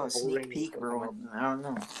 We I just feel saw like a a bull sneak ring peek, is bro. something I don't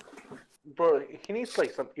know. Bro, he needs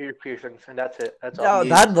like some ear piercings and that's it. That's all. No, he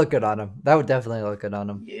that'd look good on him. That would definitely look good on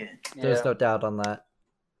him. Yeah. needs. There's Yeah. no doubt on that.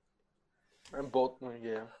 And both.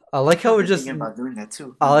 Yeah. I like how we're just. Thinking about doing that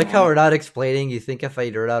too. I like how we're not explaining. You think if I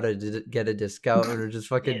learn how to get a discount, we're just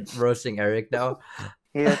fucking Yeah. roasting Eric now.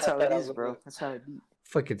 Yeah, that's how it is, bro. That's how it be.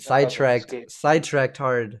 Fucking That's how we sidetracked, escape. sidetracked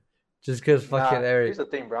hard, just because fucking Nah, Eric. here's the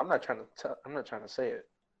thing, bro. I'm not trying to say it.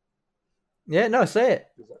 Yeah, no, say it.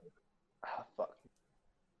 Ah, fuck.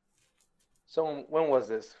 So when was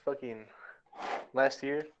this? Fucking last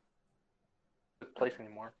year? Not place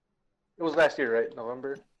anymore. It was last year, right?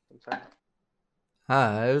 November sometime.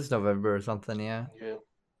 It was November or something. Yeah. Yeah.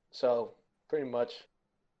 So pretty much,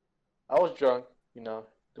 I was drunk,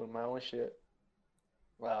 doing my own shit.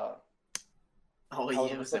 Oh was yeah, in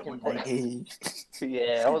it the was that fucking one bar. day.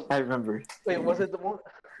 Yeah, I was. I remember. Wait, was it the one?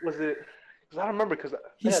 Was it? Because I don't remember. Because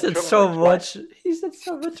He said so much. He said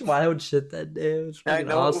so much wild shit that day. It was I fucking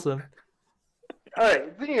know. awesome. All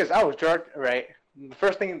right. The thing is, I was drunk. Right. The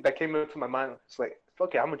first thing that came into my mind was like,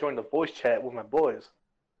 "Okay, I'm gonna join the voice chat with my boys."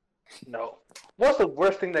 No. What's the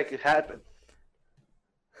worst thing that could happen?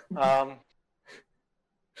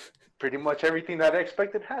 Pretty much everything that I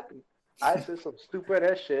expected happened. I said some stupid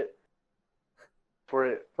ass shit for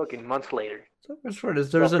it fucking months later. So much for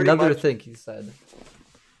this. There was pretty another much- thing he said.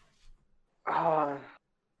 No,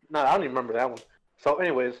 I don't even remember that one. So,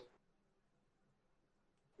 anyways,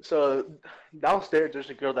 so downstairs there's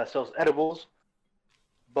a girl that sells edibles,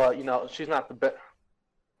 but she's not the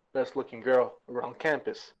best looking girl around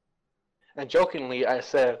campus. And jokingly, I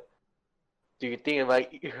said, "Do you think if I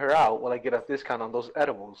eat her out, will I get a discount on those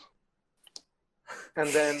edibles?" And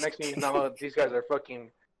then next thing you know, these guys are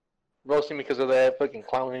fucking roasting me because of that, fucking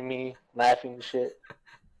clowning me, laughing and shit.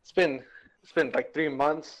 It's been like 3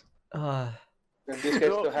 months. And these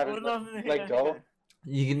guys still haven't let go.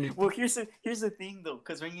 You can. Well, here's the thing though,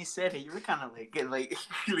 because when you said it, you were kind of like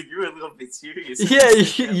you were a little bit serious. Yeah,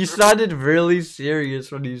 you sounded really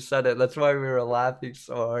serious when you said it. That's why we were laughing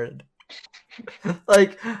so hard.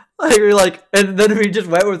 like we're like, and then we just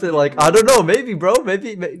went with it. Like, I don't know, maybe, bro,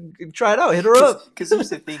 maybe try it out, hit her up. Because here's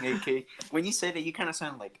the thing, AK. When you said it, you kind of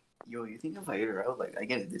sound like, yo, you think if I hit her out, like, I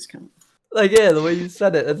get a discount? Like, yeah, the way you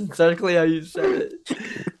said it, that's exactly how you said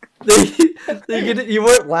it. You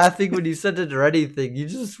weren't laughing when you said it or anything. You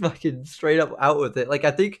just fucking straight up out with it. Like,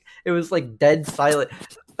 I think it was like dead silent.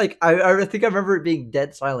 Like, I think I remember it being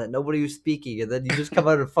dead silent. Nobody was speaking, and then you just come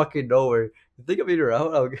out of fucking nowhere. You think I'm eating her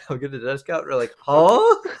out? I'll get a discount. We're like,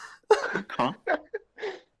 huh? Huh?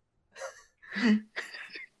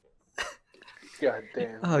 God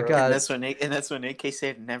damn. Oh, bro. God. And that's when AK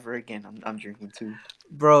said, "Never again. I'm drinking too."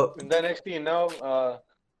 Bro. And then next thing you know,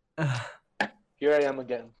 here I am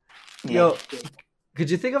again. Yo, could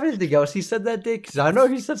you think of anything else he said that day? Because I know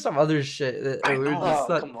he said some other shit. I We were know. just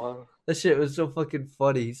Oh, like, come on. that shit was so fucking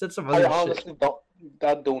funny. He said some I other shit. honestly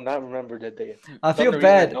do not remember that day. I The feel only reason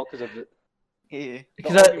bad. I know 'cause of the, Yeah.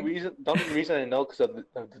 Because the only reason I know because of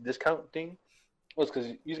the discount thing was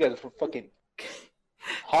because you guys were fucking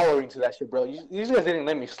hollering to that shit, bro. You guys didn't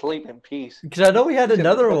let me sleep in peace. Because I know we had You guys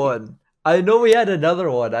another fucking- one. I know we had another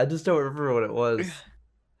one. I just don't remember what it was.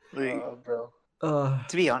 Like, Bro.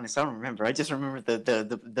 to be honest, I don't remember. I just remember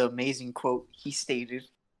the amazing quote he stated,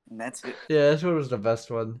 and that's it. Yeah, this one was the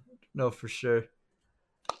best one. No, for sure.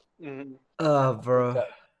 Mhm. Bro.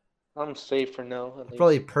 I'm safe for now. At I least.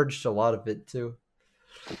 probably purged a lot of it too.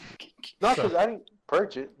 Not because I didn't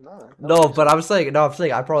purge it. No, but I'm saying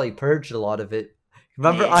I probably purged a lot of it.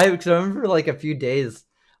 Remember, Yeah. because I remember like a few days,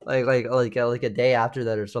 like a day after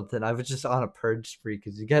that or something. I was just on a purge spree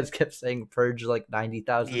because you guys kept saying purge like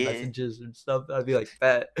 90,000 Yeah. messages and stuff. I'd be like,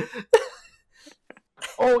 bet.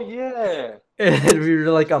 Oh yeah. And we were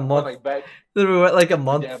like a month. Like back. Then we went like a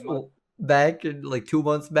month Yeah, month. back and like 2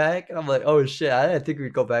 months back, and I'm like, oh shit, I didn't think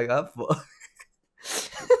we'd go back up.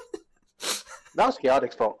 That was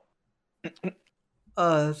Chaotic's fault.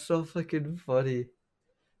 It's so fucking funny.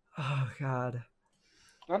 Oh god.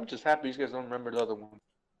 I'm just happy you guys don't remember the other one.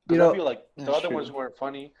 You 'Cause know- I feel like the That's other true. ones weren't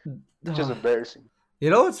funny. It's just Oh. embarrassing. You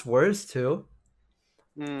know what's worse too?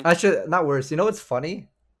 Actually, not worse. You know what's funny?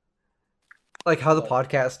 Like how the What?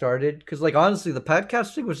 podcast started. Because like honestly, the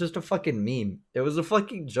podcast thing was just a fucking meme. It was a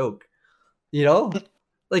fucking joke. You know?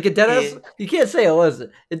 Like it deadass. Yeah. You can't say it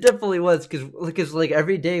wasn't. It definitely was. Because like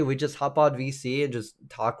every day we just hop on VC and just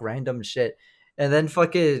talk random shit. And then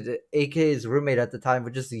fucking AK's roommate at the time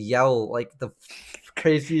would just yell like the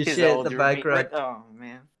craziest His shit in old the roommate, background. right? Oh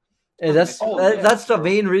man. And that's Oh, yeah, that's the bro.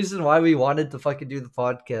 main reason why we wanted to fucking do the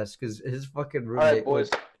podcast, because his fucking All roommate right, boys.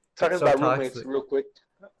 was Talking so about roommates toxic. real quick.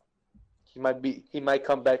 He might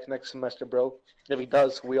come back next semester, bro. If he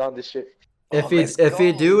does, we on this shit. If Oh, he let's if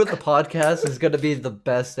he go. do with the podcast, it's gonna be the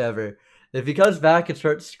best ever. If he comes back and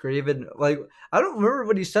starts screaming, like I don't remember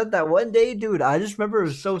what he said that one day, dude. I just remember it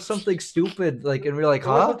was something stupid, like, and we were like, It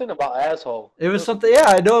was huh? something about asshole. It was something. Yeah,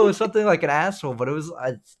 I know it was something like an asshole, but it was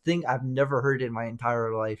a thing I've never heard in my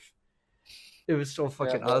entire life. It was so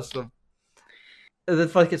fucking bro. awesome. And then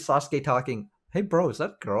fucking Sasuke talking. Hey, bro, is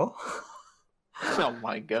that a girl? Oh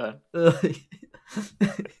my god.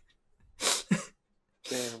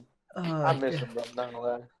 Damn. Oh, I miss God. him, bro. I'm not gonna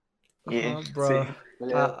lie. Yeah, bro. same. But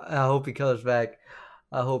yeah, I hope he comes back.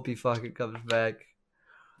 I hope he fucking comes back.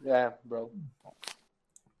 yeah, bro.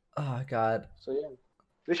 Oh god. So yeah,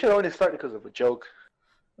 this should only started because of a joke.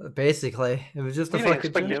 Basically, it was just a We didn't fucking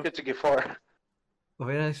expect this joke. shit to get far.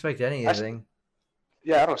 We didn't expect anything.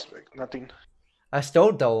 Yeah, I don't expect nothing. I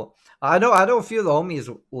still don't. I know. I don't feel the homies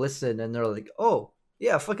listen and they're like, "Oh,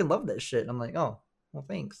 yeah, I fucking love that shit." I'm like, "Oh, well,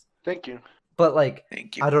 thanks." Thank you. But like,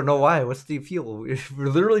 Thank you. I don't know why. What's the feel? We're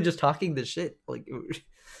literally just talking this shit. Like,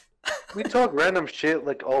 We talk random shit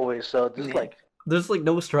like always, so this is Yeah. like there's like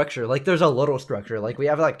no structure. Like, there's a little structure. Like, we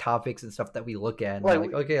have like topics and stuff that we look at. And we're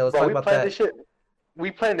Like, like, okay, let's bro, talk we about planned that. this shit. We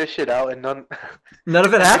planned this shit out, and none. None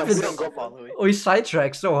of it happens. We don't go follow it. We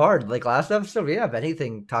sidetracked so hard. Like last episode, we didn't have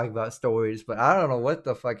anything talking about stories, but I don't know what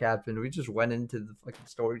the fuck happened. We just went into the fucking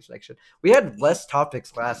story section. We had less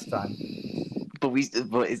topics last time. But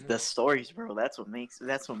it's the stories, bro. That's what made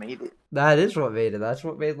it. That is what made it. That's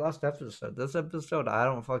what made last episode. This episode, I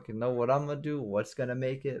don't fucking know what I'm gonna do, what's gonna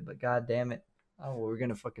make it, but god damn it. Oh, we're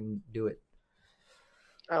gonna fucking do it.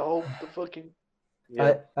 I hope the fucking.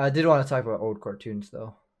 Yeah. I did want to talk about old cartoons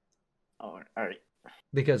though. Oh, all right.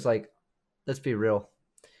 Because like, let's be real.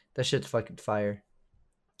 That shit's fucking fire.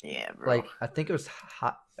 Yeah, bro. Like, I think it was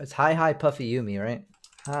it's Hi Puffy Yumi, right?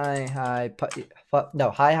 Hi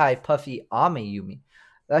Puffy Ami Yumi.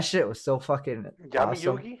 That shit was so fucking Yami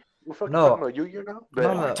awesome. Yugi? We're fucking No. talking about Yu-Gi now? No,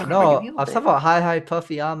 Bet. no, talking no. about Yumi, I'm talking about Hi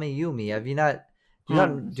Puffy Ami Yumi. Have you not? Do you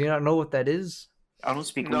Hmm. not know what that is? I don't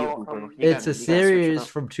speak No, weeaboo, bro. You It's gotta- a you gotta switch it series up.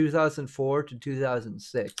 from 2004 to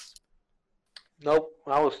 2006. Nope.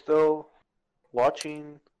 I was still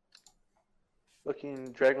watching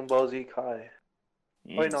fucking Dragon Ball Z Kai.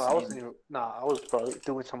 Yeah, Wait, no, I same. wasn't even. Nah, I was probably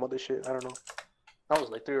doing some other shit. I don't know. I was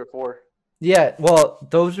like 3 or 4. Yeah, well,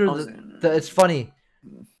 those are I was the. in- It's funny.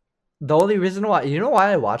 The only reason why, you know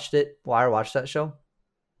why I watched it? Why I watched that show?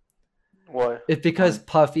 What? It's because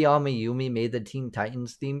Puffy Amiyumi made the Teen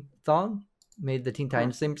Titans theme song,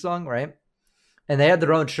 right? And they had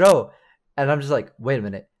their own show, and I'm just like, wait a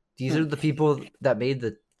minute, these are the people that made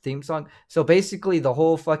the theme song. So basically, the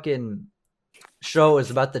whole fucking show is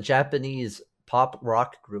about the Japanese pop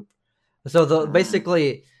rock group. So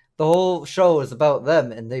basically the whole show is about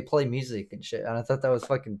them, and they play music and shit. And I thought that was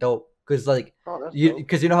fucking dope because like Oh, that's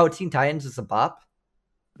you know how Teen Titans is a bop.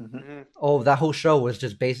 Mhm. Mhm. Oh, that whole show was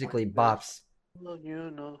just basically bops. Well,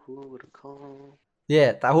 you know who to call.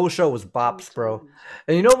 Yeah, that whole show was bops, bro.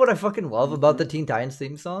 And you know what I fucking love about the Teen Titans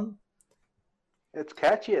theme song? It's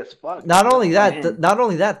catchy as fuck. Not only man.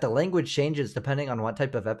 that, the language changes depending on what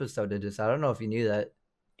type of episode it is. I don't know if you knew that.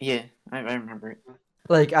 Yeah, I remember it.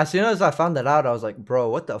 Like as soon as I found that out, I was like, bro,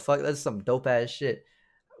 what the fuck? That's some dope ass shit.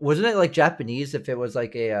 Wasn't it like Japanese if it was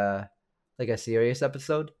like a serious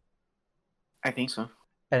episode? I think so.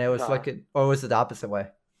 And it was Nah. fucking, or was it the opposite way?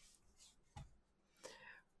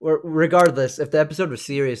 Or regardless, if the episode was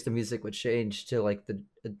serious, the music would change to like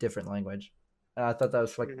a different language. And I thought that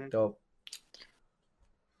was fucking Mhm. dope.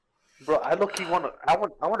 Bro, I look. I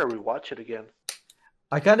want to rewatch it again.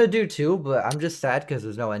 I kind of do too, but I'm just sad because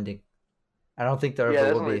there's no ending. I don't think there Yeah, ever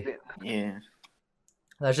that's will only be. thing. Yeah.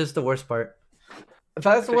 That's just the worst part. In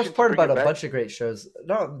fact, that's the They worst should part bring it about a back. bunch of great shows.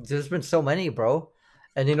 No, there's been so many, bro.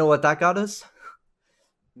 And you know what that got us?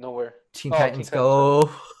 Nowhere. Teen Oh, Titans Teen Go.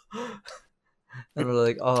 And we're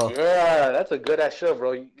like, oh, Yeah, that's a good ass show,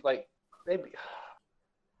 bro. Like maybe.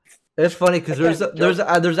 it's funny because I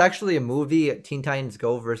can't there's actually a movie, Teen Titans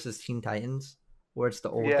Go versus Teen Titans, where it's the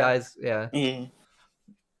old Yeah. guys. Yeah, Yeah.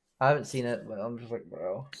 I haven't seen it, but I'm just like,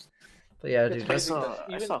 bro. But yeah, It's dude, crazy saw- 'cause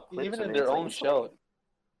I even, saw clips even of in it, their it's like- own it's show,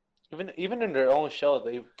 even in their own show,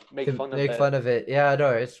 they make they fun of make that. fun of it. Yeah, I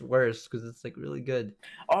know it's worse because it's like really good.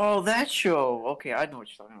 Oh, that show. Okay, I know what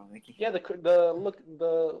you're talking about, Mickey. Yeah, the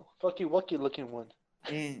fucky wucky looking one.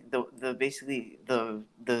 Yeah, the basically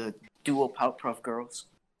the duo Powerpuff Girls.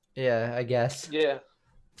 Yeah, I guess. Yeah.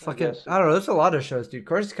 Fucking, guess. I don't know. There's a lot of shows, dude.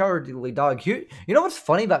 Courage the Cowardly Dog. You know what's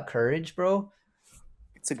funny about Courage, bro?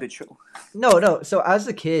 It's a good show. No. So as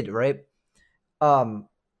a kid, right? I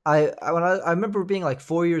remember being like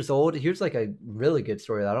 4 years old. Here's like a really good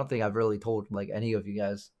story that I don't think I've really told like any of you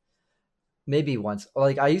guys. Maybe once.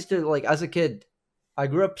 Like I used to like as a kid, I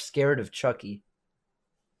grew up scared of Chucky.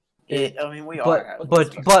 I mean, we But are.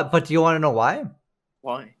 but do you want to know why?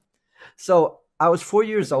 Why? So I was 4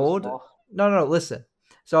 years Because it was old. small. No, listen.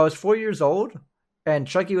 So I was 4 years old, and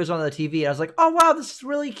Chucky was on the TV, and I was like, "Oh wow, this is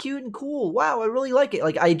really cute and cool. Wow, I really like it.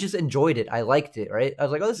 Like I just enjoyed it. I liked it, right? I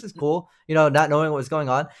was like, oh, this is cool. You know, not knowing what was going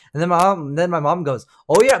on. And then my mom goes,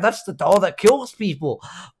 "Oh yeah, that's the doll that kills people,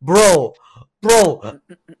 bro."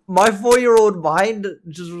 My 4-year-old mind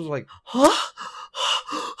just was like, "Huh?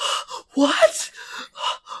 What?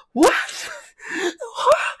 What?"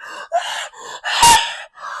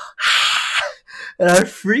 And I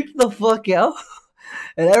freaked the fuck out.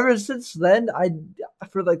 And ever since then,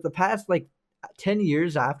 for like the past like 10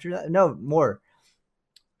 years after that, no more.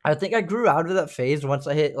 I think I grew out of that phase once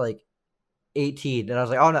I hit like 18, and I was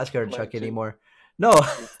like, oh, I'm not scared of Like Chucky two. anymore. No,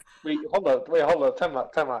 Wait, hold up.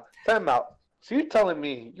 Time out. So you're telling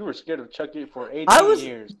me you were scared of Chucky for 18 I was,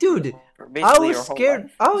 years? dude. Basically I was your whole scared.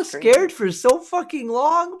 life. I It's was crazy. scared for so fucking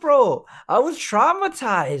long, bro. I was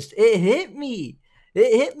traumatized. It hit me.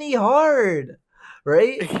 It hit me hard,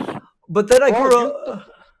 right? But then I Bro, grew you- up,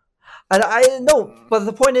 and I know. But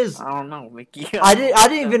the point is, I don't know, Mickey. I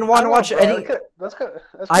didn't even want to watch any. That's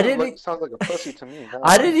I kinda didn't- sounds like a pussy to me.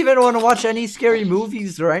 I didn't even want to watch any scary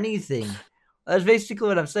movies or anything. That's basically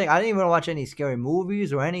what I'm saying. I didn't even watch any scary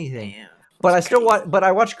movies or anything. Damn. But I That's still crazy. watch. But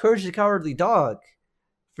I watched Courage the Cowardly Dog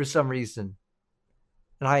for some reason,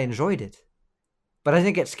 and I enjoyed it. But I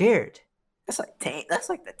didn't get scared. That's like that's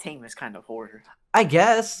like the tamest kind of horror. I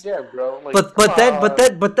guess. Yeah, bro. Like, But then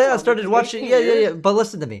I come started on, watching. 18 Yeah. years? But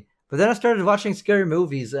listen to me. But then I started watching scary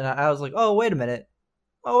movies, and I was like, oh wait a minute,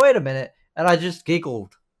 and I just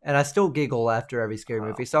giggled, and I still giggle after every scary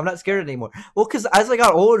movie. So I'm not scared anymore. Well, because as I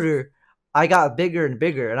got older, I got bigger and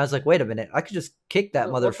bigger, and I was like, wait a minute, I could just kick that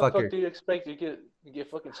What the fuck motherfucker. do you expect? You get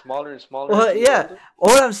fucking smaller and smaller. Well, as you get yeah. older?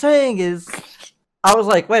 What I'm saying is, I was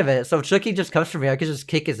like, wait a minute. So if Chucky just comes for me, I could just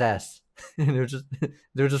kick his ass. And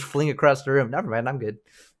they're just fling across the room. Never mind, I'm good.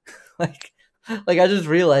 Like Like I just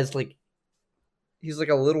realized, like he's like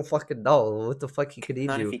a little fucking doll. What the fuck could he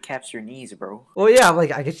Not if do? he caps your knees, bro. Well, yeah, I'm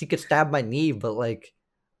like I guess he could stab my knee, but like,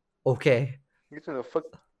 okay. He's gonna fuck.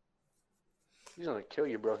 He's gonna kill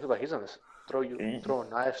you, bro. He's gonna Yeah. throw a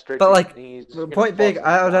knife straight But to like, your knees. the You're gonna point fall being, to the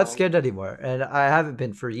I'm not ground. scared anymore, and I haven't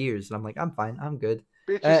been for years. And I'm like, I'm fine, I'm good.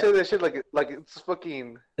 Bitch, you say that shit like it's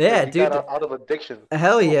fucking. Yeah, like you got dude. out of addiction.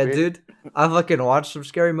 Hell Come on, yeah, bitch. dude. I fucking watch some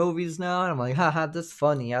scary movies now, and I'm like, haha, that's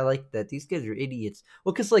funny. I like that. These guys are idiots.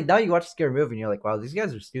 Well, because, like, now you watch a scary movie, and you're like, wow, these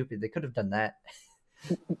guys are stupid. They could have done that.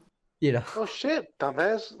 You know? Oh shit,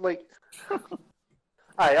 dumbass! Like,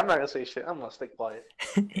 alright, I'm not gonna say shit. I'm gonna stay quiet.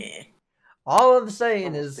 Yeah. All I'm I'm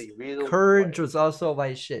saying gonna is, stay real courage quiet. was also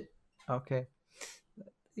my shit. Okay?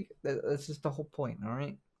 That's just the whole point,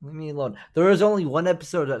 alright? Leave me alone. There was only one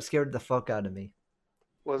episode that scared the fuck out of me.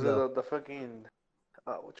 Was No. it the fucking?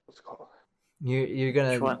 Which was it called? You're Which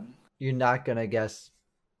gonna one? you're not gonna guess.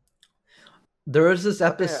 There was this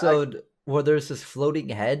episode where there's this floating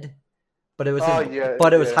head, but it was Oh, in, yeah,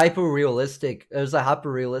 but it was yeah. hyper realistic. It was a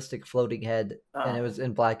hyper realistic floating head, and it Oh. was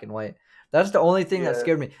in black and white. That's the only thing that Yeah.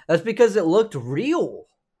 scared me. That's because it looked real.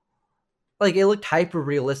 Like it looked hyper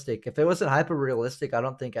realistic. If it wasn't hyper realistic, I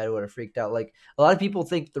don't think I would have freaked out. Like a lot of people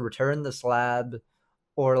think the Return the Slab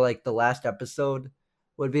or like the last episode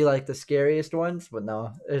would be like the scariest ones, but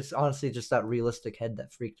no, it's honestly just that realistic head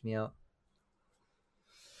that freaked me out.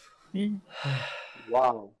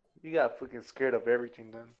 Wow, you got fucking scared of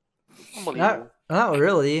everything then. Unbelievable. Not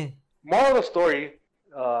really. Moral of the story: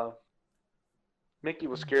 Mickey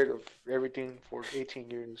was scared of everything for 18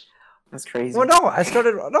 years. That's crazy. Well, no,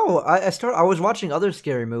 I was watching other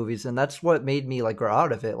scary movies, and that's what made me like grow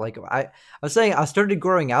out of it. Like I was saying, I started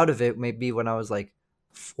growing out of it maybe when I was like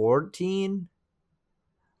 14,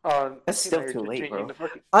 That's still you're too late, changing bro. the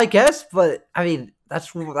fucking- I guess. But I mean,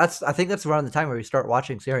 that's I think that's around the time where we start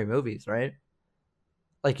watching scary movies, right?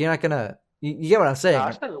 Like you're not gonna, you get what I'm saying? Nah,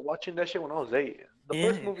 I started watching that shit when I was 8. The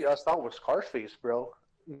first Yeah. movie I saw was Scarface, bro.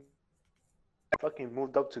 I fucking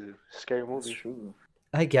moved up to scary That's movies. true.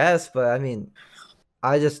 I guess, but I mean,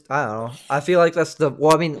 I don't know. I feel like that's the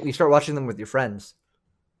well. I mean, you start watching them with your friends,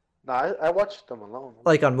 Nah, I watched them alone.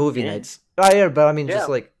 like on movie Yeah. nights. Oh yeah, but I mean, Yeah. just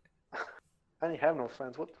like I didn't have no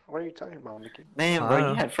friends. What are you talking about, Mickey? Man, I bro, don't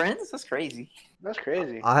you know. had friends? That's crazy. That's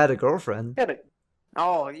crazy. I had a girlfriend. Yeah,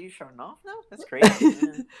 Oh, are you showing off now? That's crazy.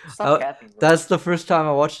 Man. Stop capping, bro. That's the first time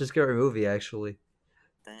I watched a scary movie, actually.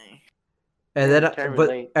 Dang. And Yeah, then, can't but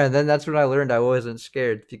relate. and then that's when I learned I wasn't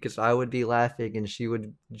scared because I would be laughing and she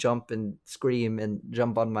would jump and scream and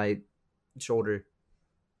jump on my shoulder.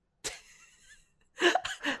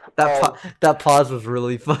 That pause was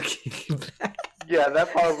really fucking bad. yeah,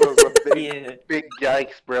 that part was a big, Yeah. big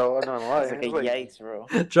yikes, bro. I'm not gonna lie. It's like a It's like, yikes,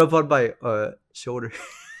 bro. Jump on my shoulder.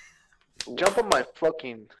 jump on my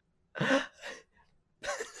fucking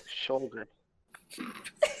shoulder.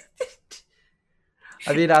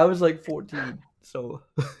 I mean, I was like 14, so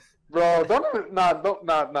Bro,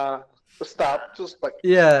 nah. Stop. Just like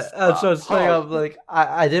yeah. That's what I'm saying. Pause. I'm like,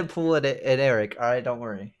 I didn't pull it in Eric. All right, don't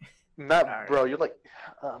worry. not, Alright. bro. You're like,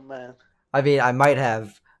 oh man. I mean, I might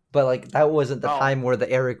have, but like that wasn't the Oh. time where the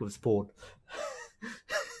Eric was pulled.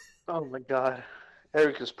 Oh my god.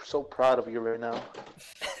 Eric is so proud of you right now.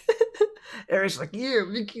 Eric's like, yeah,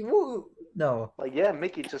 Mickey, woo. No. Like, yeah,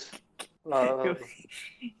 Mickey just.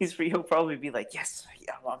 He'll probably be like, yes,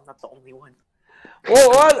 yeah, well, I'm not the only one.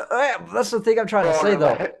 Well, that's the thing I'm trying to say,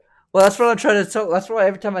 though. Well, that's what I'm trying to tell. That's why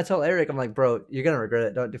every time I tell Eric, I'm like, bro, you're gonna regret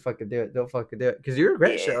it. Don't fucking do it. Don't fucking do it. Because you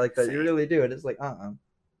regret shit Yeah, like that. You same. really do. And it's like,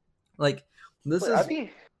 Like, this Wait, I is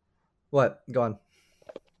think. what? Go on.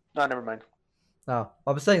 No, never mind. No,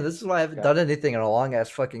 I'm saying this is why I haven't Yeah. done anything in a long ass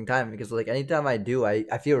fucking time. Because like anytime I do, I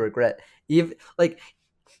feel regret. Even like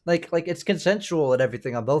it's consensual and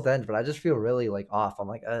everything on both ends, but I just feel really like off. I'm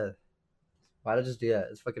like, why did I just do that?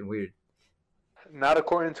 It's fucking weird. Not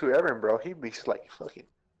according to Evan, bro. He be like fucking.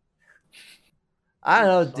 I don't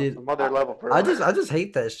know, on dude. some other level, bro. I just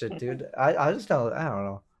hate that shit, dude. I just don't. I don't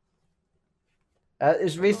know.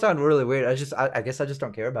 It may sound really weird. I guess I just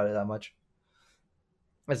don't care about it that much,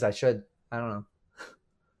 as I should. I don't know.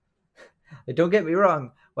 Like, don't get me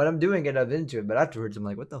wrong. When I'm doing it, I'm into it. But afterwards, I'm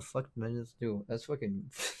like, what the fuck did I just do? That's fucking.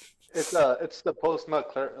 It's the post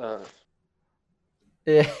nut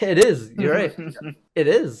It is. You're right. It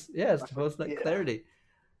is. Yeah, it's supposed to Yeah. clarity.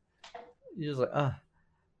 You're just like,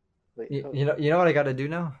 wait, you know what I got to do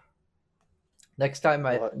now. Next time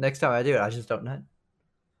I What? do it, I just don't nut.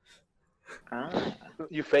 Ah,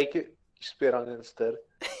 you fake it. You spit on it instead.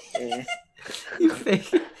 yeah. You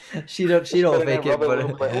fake it. She don't Spit in fake there, it, rub a little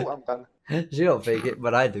bit. but Oh, I'm done. she don't fake it,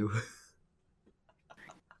 but I do.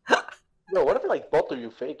 Bro, what if like both of you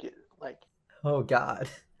fake it? Like, Oh God,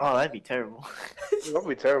 Oh, that'd be terrible. That'd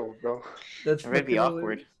be terrible, bro. that's That'd be fucking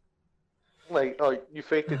awkward. Like, oh, you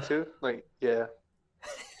faked it too? Like, yeah.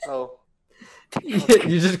 Oh, hilarious.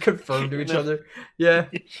 You just confirmed to each No. other. Yeah.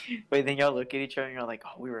 Wait, then y'all look at each other and you're like,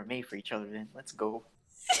 oh, we were made for each other then. Let's go.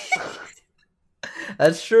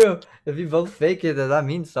 That's true. If you both fake it, then that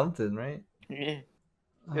means something, right? Yeah.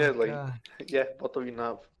 Yeah, Oh, like- God. yeah. Both of you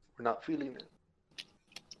we're not feeling it.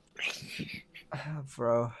 Ah,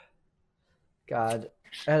 bro. God.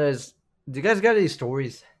 That is. Do you guys got any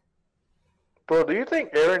stories? Bro, do you think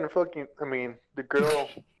Aaron the girl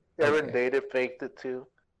Aaron Okay. dated faked it too?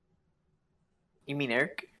 You mean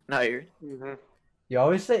Eric? Not Aaron. Mm-hmm. You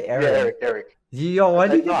always say Aaron. Yeah, Eric. Yo, why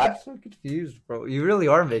do you No, get so confused, bro? You really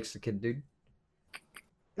are Mexican, dude.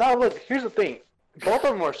 No, look, here's the thing. Both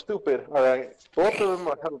of them are stupid, alright? Both of them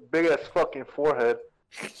have a big ass fucking forehead.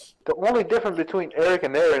 The only difference between Eric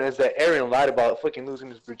and Aaron is that Aaron lied about fucking losing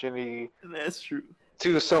his virginity That's true.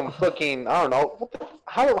 to some fucking, I don't know.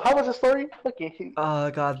 How was the story? Fucking, he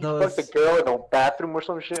God, fucked those. a girl in a bathroom or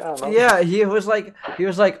some shit? I don't know. Yeah, he was like,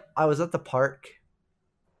 I was at the park,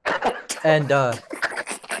 and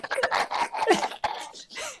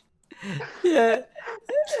yeah,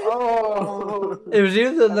 Oh. it was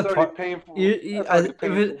either the That's already park. painful. It That's already was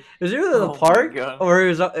painful. either the Oh my park God.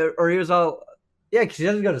 or he was all yeah, because he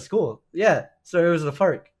doesn't go to school. Yeah, so it was the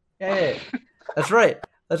park. Yeah. That's right.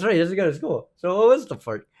 That's right. He doesn't go to school, so it was the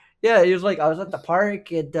park. Yeah, he was like, I was at the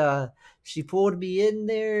park and she pulled me in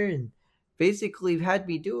there and basically had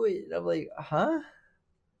me do it. I'm like, huh?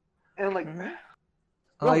 And like, Mhm.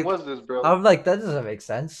 when Like, was this, bro? I'm like, that doesn't make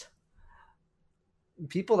sense.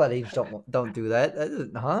 People that age don't do that. That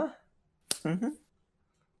doesn't, huh? Mhm.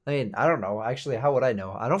 I mean, I don't know. Actually, how would I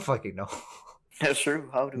know? I don't fucking know. That's true.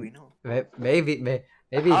 How do we know? Maybe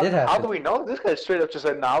he how, did have how to. do we know? This guy straight up just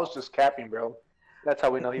said, "No, I was just capping, bro." That's how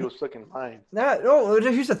we know he was fucking lying. No,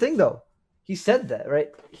 here's the thing though. He said that, right?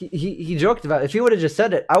 He joked about it. If he would have just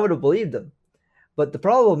said it, I would have believed him. But the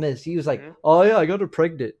problem is, he was like, Mhm. "Oh yeah, I got her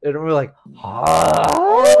pregnant," and we're like,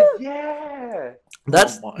 Oh "Huh?" yeah.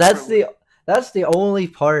 That's Oh my that's the only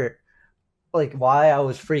part, like, why I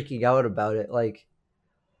was freaking out about it. Like,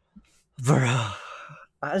 bro,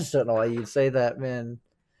 I just don't know why you'd say that, man.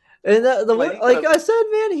 And like I said,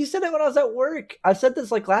 man, he said it when I was at work. I said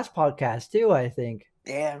this like last podcast too. I think.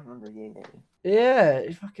 Yeah, I remember. Yeah.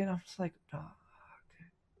 Yeah, fucking. I'm just like, oh.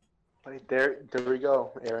 Like, there we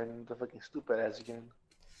go, Aaron, the fucking stupid ass again.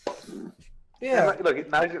 Yeah. And, look,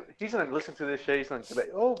 now he's gonna listen to this shit. He's gonna be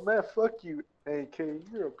like, "Oh man, fuck you, AK,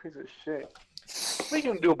 you're a piece of shit." What are you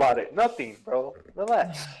gonna do about it? Nothing, bro.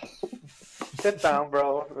 Relax. Sit down,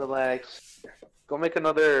 bro. Relax. Go make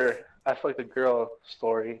another "I fucked a girl"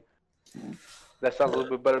 story. That sounds a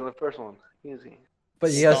little bit better than the first one. Easy.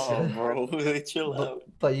 But you guys, Stop, bro. Chill out.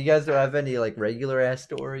 but you guys don't have any like regular ass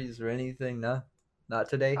stories or anything, no? Not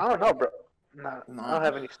today. I don't know, bro. Nah, No. I don't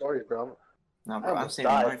have any stories, bro. No, I bro, I'm almost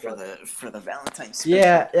saving died, mine bro. for the Valentine's special.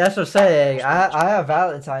 Yeah, that's what I'm saying. I have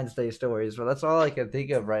Valentine's Day stories, but that's all I can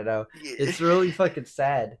think of right now. It's really fucking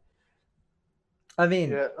sad. I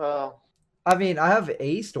mean, Yeah. I have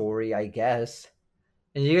a story, I guess.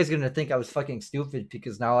 And you guys are gonna think I was fucking stupid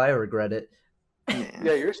because now I regret it.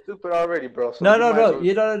 Yeah, you're stupid already, bro. So No, you no, might no. as well-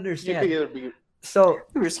 You don't You understand. could either be. So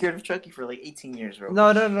We were scared of Chucky for like 18 years, bro.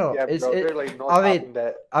 no. Yeah, It's bro. it, There's like no I mean- stopping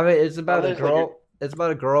that. it's about a Unless, like, girl. It's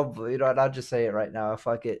about a girl. But, you know, and I'll just say it right now.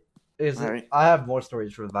 Fuck it. Alright. I have more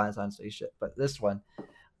stories for the Valentine's Day shit, but this one,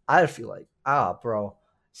 I feel like bro.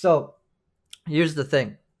 So here's the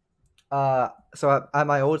thing. So at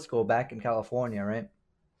my old school back in California, right?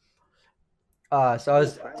 So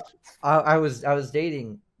I was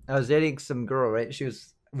dating some girl, right?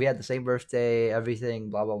 We had the same birthday, everything,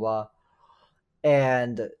 blah blah blah.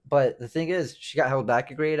 But the thing is, she got held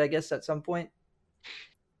back a grade, I guess, at some point.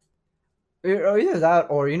 Or either that,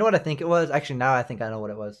 or you know what I think it was. Actually, now I think I know what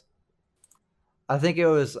it was. I think it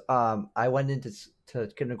was I went into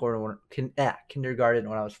kindergarten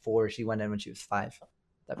when I was 4. She went in when she was 5.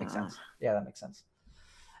 That makes sense. Yeah, that makes sense.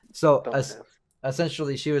 So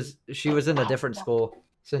essentially, she was in a different school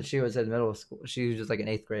since she was in middle school. She was just like in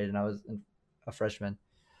 8th grade, and I was a freshman.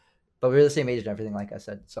 But we were the same age and everything, like I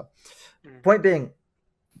said. So, point being,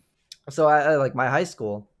 so I like my high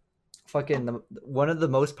school, fucking one of the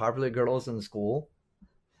most popular girls in the school.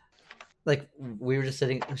 Like, we were just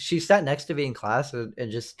sitting. She sat next to me in class and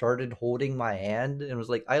just started holding my hand and was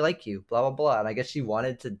like, "I like you," blah blah blah. And I guess she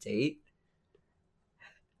wanted to date,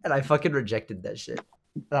 and I fucking rejected that shit.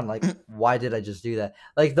 And I'm like, why did I just do that?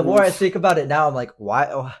 Like, the more I think about it now, I'm like, why?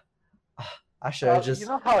 Oh, I should have just.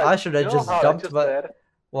 I should have just dumped my.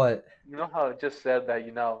 What? You know how it just said that, I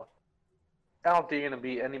don't think you're gonna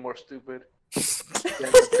be any more stupid. Yeah,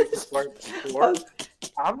 the tricky part before,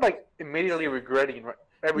 I'm like immediately regretting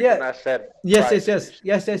everything I said. Yes, prior yes, to yes, this.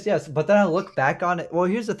 yes, yes, yes. But then I look back on it. Well,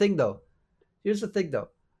 here's the thing, though. Here's the thing, though.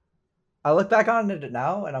 I look back on it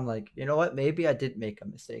now, and I'm like, you know what? Maybe I did make a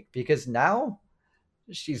mistake because now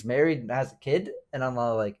she's married and has a kid, and I'm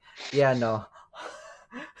all like, yeah, no.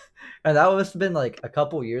 And that must have been like a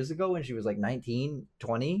couple years ago when she was like 19,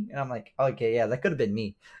 20, and I'm like, okay, yeah, that could have been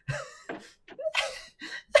me.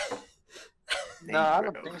 No, I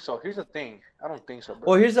don't think so. Here's the thing. I don't think so, bro.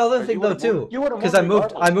 Well, here's the other 'Cause thing you though would've moved- too, you would've because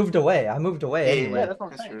moved I moved regardless. away. I moved away Yeah, anyway. Yeah, that's what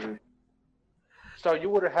I'm That's saying. true. So you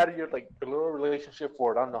would have had your little relationship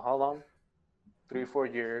for I don't know how long, 3-4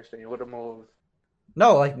 years, and you would have moved.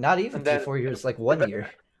 No, like not even And 3, then- 4 years, like 1 year.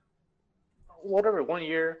 Whatever, 1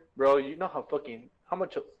 year, bro. You know how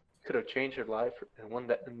much could have changed your life in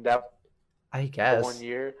that I 1 guess.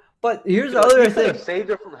 year. But here's the Like, other you could have thing. saved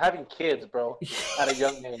her from having kids, bro, at a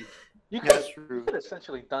young age. You That's could true. have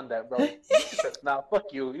essentially done that, bro. You could've- nah,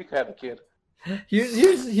 fuck you. You could have a kid.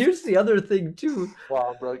 Here's the other thing too.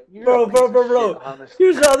 Wow, bro. You're Bro, a piece of bro. shit, honestly.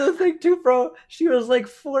 Here's the other thing too, bro. She was like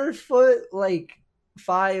 4 foot, like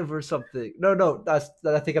 5 or something. No,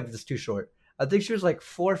 I think I'm just too short. I think she was like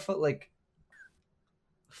 4 foot, like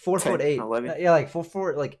 4 foot 10, 8. 11. Yeah, like 4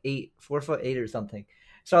 foot, like 8, 4 foot 8 or something.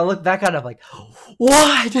 So I look back on it, I'm like,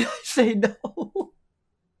 why did I say no?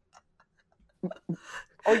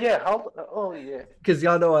 Oh yeah, oh yeah. Because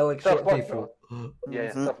y'all know I like Tough short luck, people.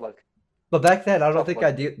 Yeah, Mhm. tough luck. But back then, I don't Tough think luck.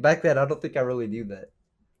 I do. Back then, I don't think I really knew that.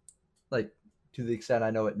 Like to the extent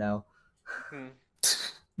I know it now. Hmm.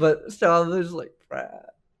 But still, there's like,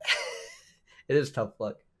 it is tough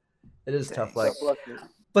luck. It is tough luck. Tough luck, dude.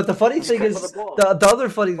 But the funny Just thing come is, with the ball. the other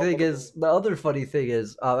funny Come thing with the is, the other funny thing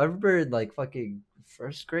is, I remember in like fucking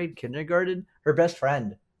first grade, kindergarten, her best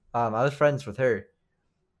friend, I was friends with her,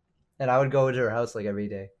 and I would go to her house like every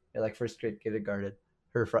day, in like first grade, kindergarten,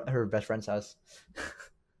 her best friend's house,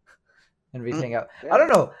 and we'd hang out. I don't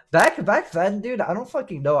know, back then, dude, I don't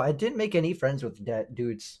fucking know. I didn't make any friends with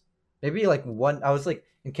dudes. Maybe like one. I was like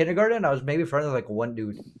in kindergarten, I was maybe friends with like one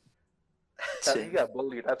dude. You got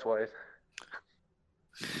bullied. That's why.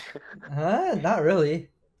 Not really.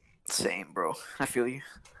 Same, bro. I feel you.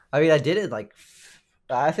 I mean, I did it like,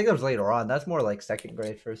 I think it was later on. That's more like second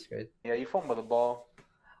grade, first grade. Yeah, you fumbled the ball.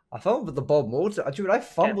 I fumbled the ball multiple. Dude, I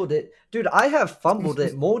fumbled it. Dude, I have fumbled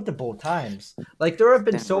it multiple times. Like there have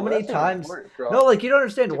been Damn, so bro, many That's even times. worse, bro. No, like you don't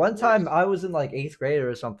understand. It's One time worse. I was in like 8th grade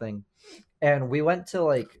or something, and we went to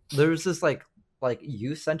like there was this like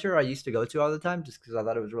youth center I used to go to all the time just because I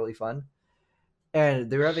thought it was really fun. And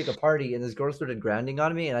they were having a party, and this girl started grounding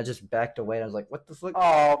on me, and I just backed away. And I was like, "What the fuck?"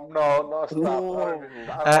 Oh no, stop! Whoa.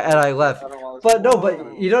 And I left. But no,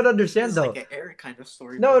 but you don't understand It's though. like an Eric kind of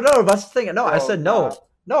story. No, bro. that's the thing. No, I Bro, said no. nah.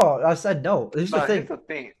 No, I said no. Here's the Nah, thing. here's the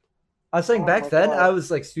thing. I was saying Oh back my then God. I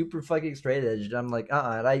was like super fucking straight edge. And I'm like,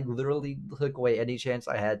 and I literally took away any chance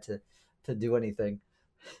I had to do anything.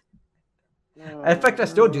 In fact, I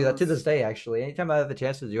still do that to this day. Actually, anytime I have a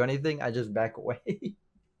chance to do anything, I just back away.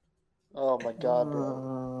 Oh my god,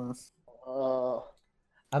 bro.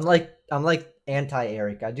 I'm like anti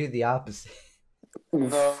Eric. I do the opposite.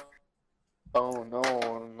 No. Oh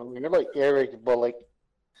no. You're like Eric, but like.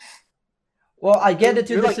 Well, I get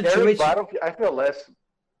into You're the like Eric, situation. but I feel less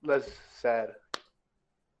sad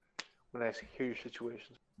when I hear your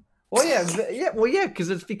situations. Well, yeah, because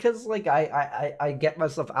it's because like I get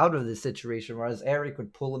myself out of this situation, whereas Eric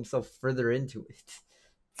would pull himself further into it.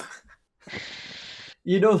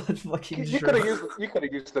 You know that fucking. You true. could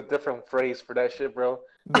have used a different phrase for that shit, bro.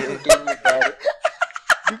 It gave me bad.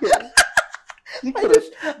 You could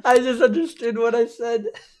have. I just understood what I said.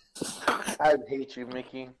 I hate you,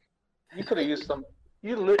 Mickey. You could have used some.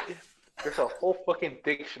 There's a whole fucking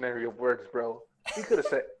dictionary of words, bro. You could have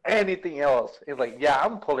said anything else. It's like, yeah,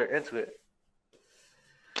 I'm pulling into it.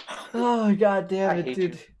 Oh god damn I it, hate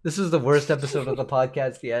dude! you. This is the worst episode of the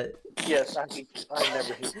podcast yet. Yes, I hate you. I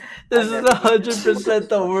never hate you. This is never- 100%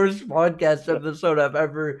 the worst podcast episode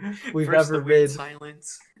we've First ever the weird made.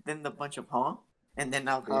 silence, then the bunch of and then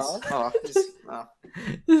now this. Huh?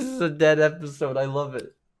 This is a dead episode. I love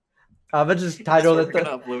it. I'm gonna just That's title where it we're the.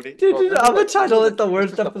 gonna upload it. Dude, Bro, this I'm gonna is title like- it the this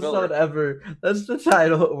worst is a episode filler. ever. That's the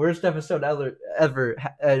title. Worst episode ever.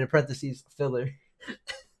 In parentheses, filler.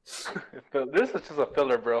 This is just a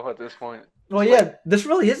filler, bro. At this point. Well, yeah, this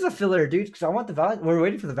really is a filler, dude. Because I want we're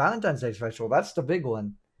waiting for the Valentine's Day special. That's the big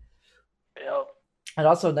one. Yep. And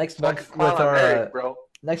also next So I month can clown with on our Eric, bro.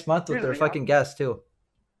 next month with Here's our the- fucking guest too.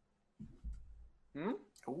 Hmm?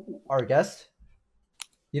 Ooh. Our guest.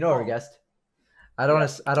 You know our Oh. guest. I don't Yeah,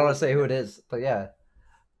 want to. I don't want to say who it totally. is, but yeah.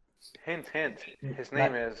 Hint. His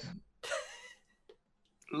Not- name is.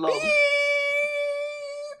 Love.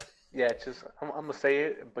 Yeah, it's just I'm gonna say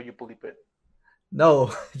it, but you bleep it.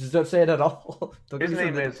 No, just don't say it at all. Don't His give me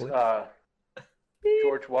name something is to bleep.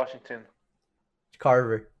 George Washington.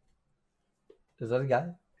 Carver. Is that a guy?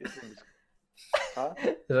 His name is huh?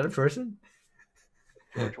 Is that a person?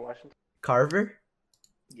 George Washington. Carver?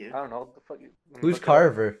 I Yeah. don't know what the fuck. Who's Look it up.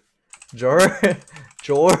 Carver? George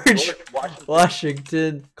George Washington.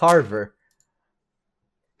 Washington Carver.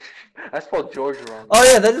 I spelled George wrong. Oh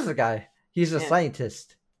yeah, that is a guy. He's a Yeah.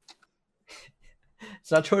 scientist.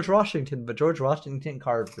 It's not George Washington, but George Washington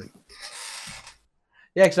Carver.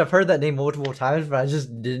 Yeah, because I've heard that name multiple times, but I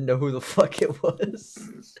just didn't know who the fuck it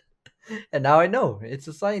was. And now I know. It's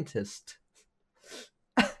a scientist.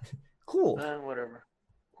 Cool. Whatever.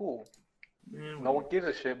 Cool. Yeah, No one gives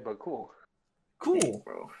a shit, but cool. Cool.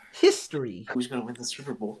 bro. History. Who's gonna win the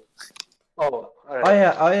Super Bowl? Oh, all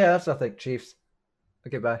right. Oh yeah, that's nothing. Chiefs.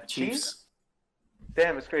 Okay, bye. Chiefs.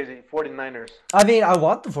 Damn, it's crazy. 49ers. I mean, I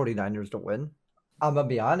want the 49ers to win. I'm gonna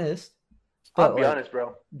be honest. I'll But, be like, honest,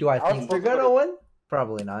 bro. do I I was think they're supposed to gonna go win?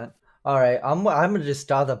 Probably not. All right, I'm gonna just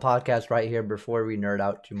stop the podcast right here before we nerd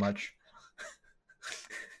out too much.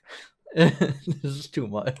 This is too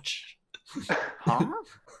much. Huh?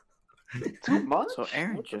 Too much? So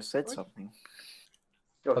Aaron What the just said fuck? something.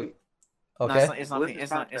 Yo, Okay. No, Okay. it's nothing. Where's It's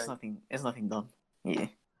the not. It's contract? nothing. It's nothing done. Yeah.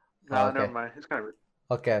 No, Oh, okay. never mind. It's kind of.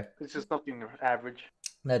 Okay. It's just something average.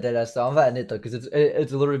 No, that's I'm gonna end it though, because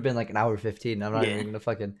it's literally been like an hour 15. I'm not Yeah. even gonna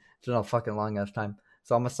fucking. It's not a fucking long ass time.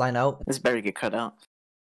 So I'm gonna sign out. This better get cut out.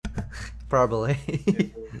 Probably.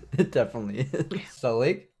 It definitely is. So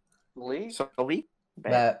League. League? So we.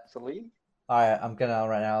 That. It's a league? All right. I'm gonna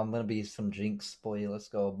right now. I'm gonna be some Jinx boy. Let's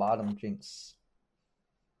go bottom Jinx.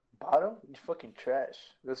 Bottom? You fucking trash.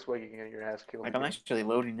 This way you can get your ass killed. Like I'm again. actually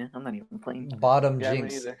loading it. I'm not even playing. Bottom Yeah, me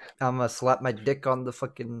Jinx. neither. I'm gonna slap my dick on the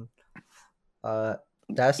fucking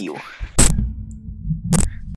desk. Ew.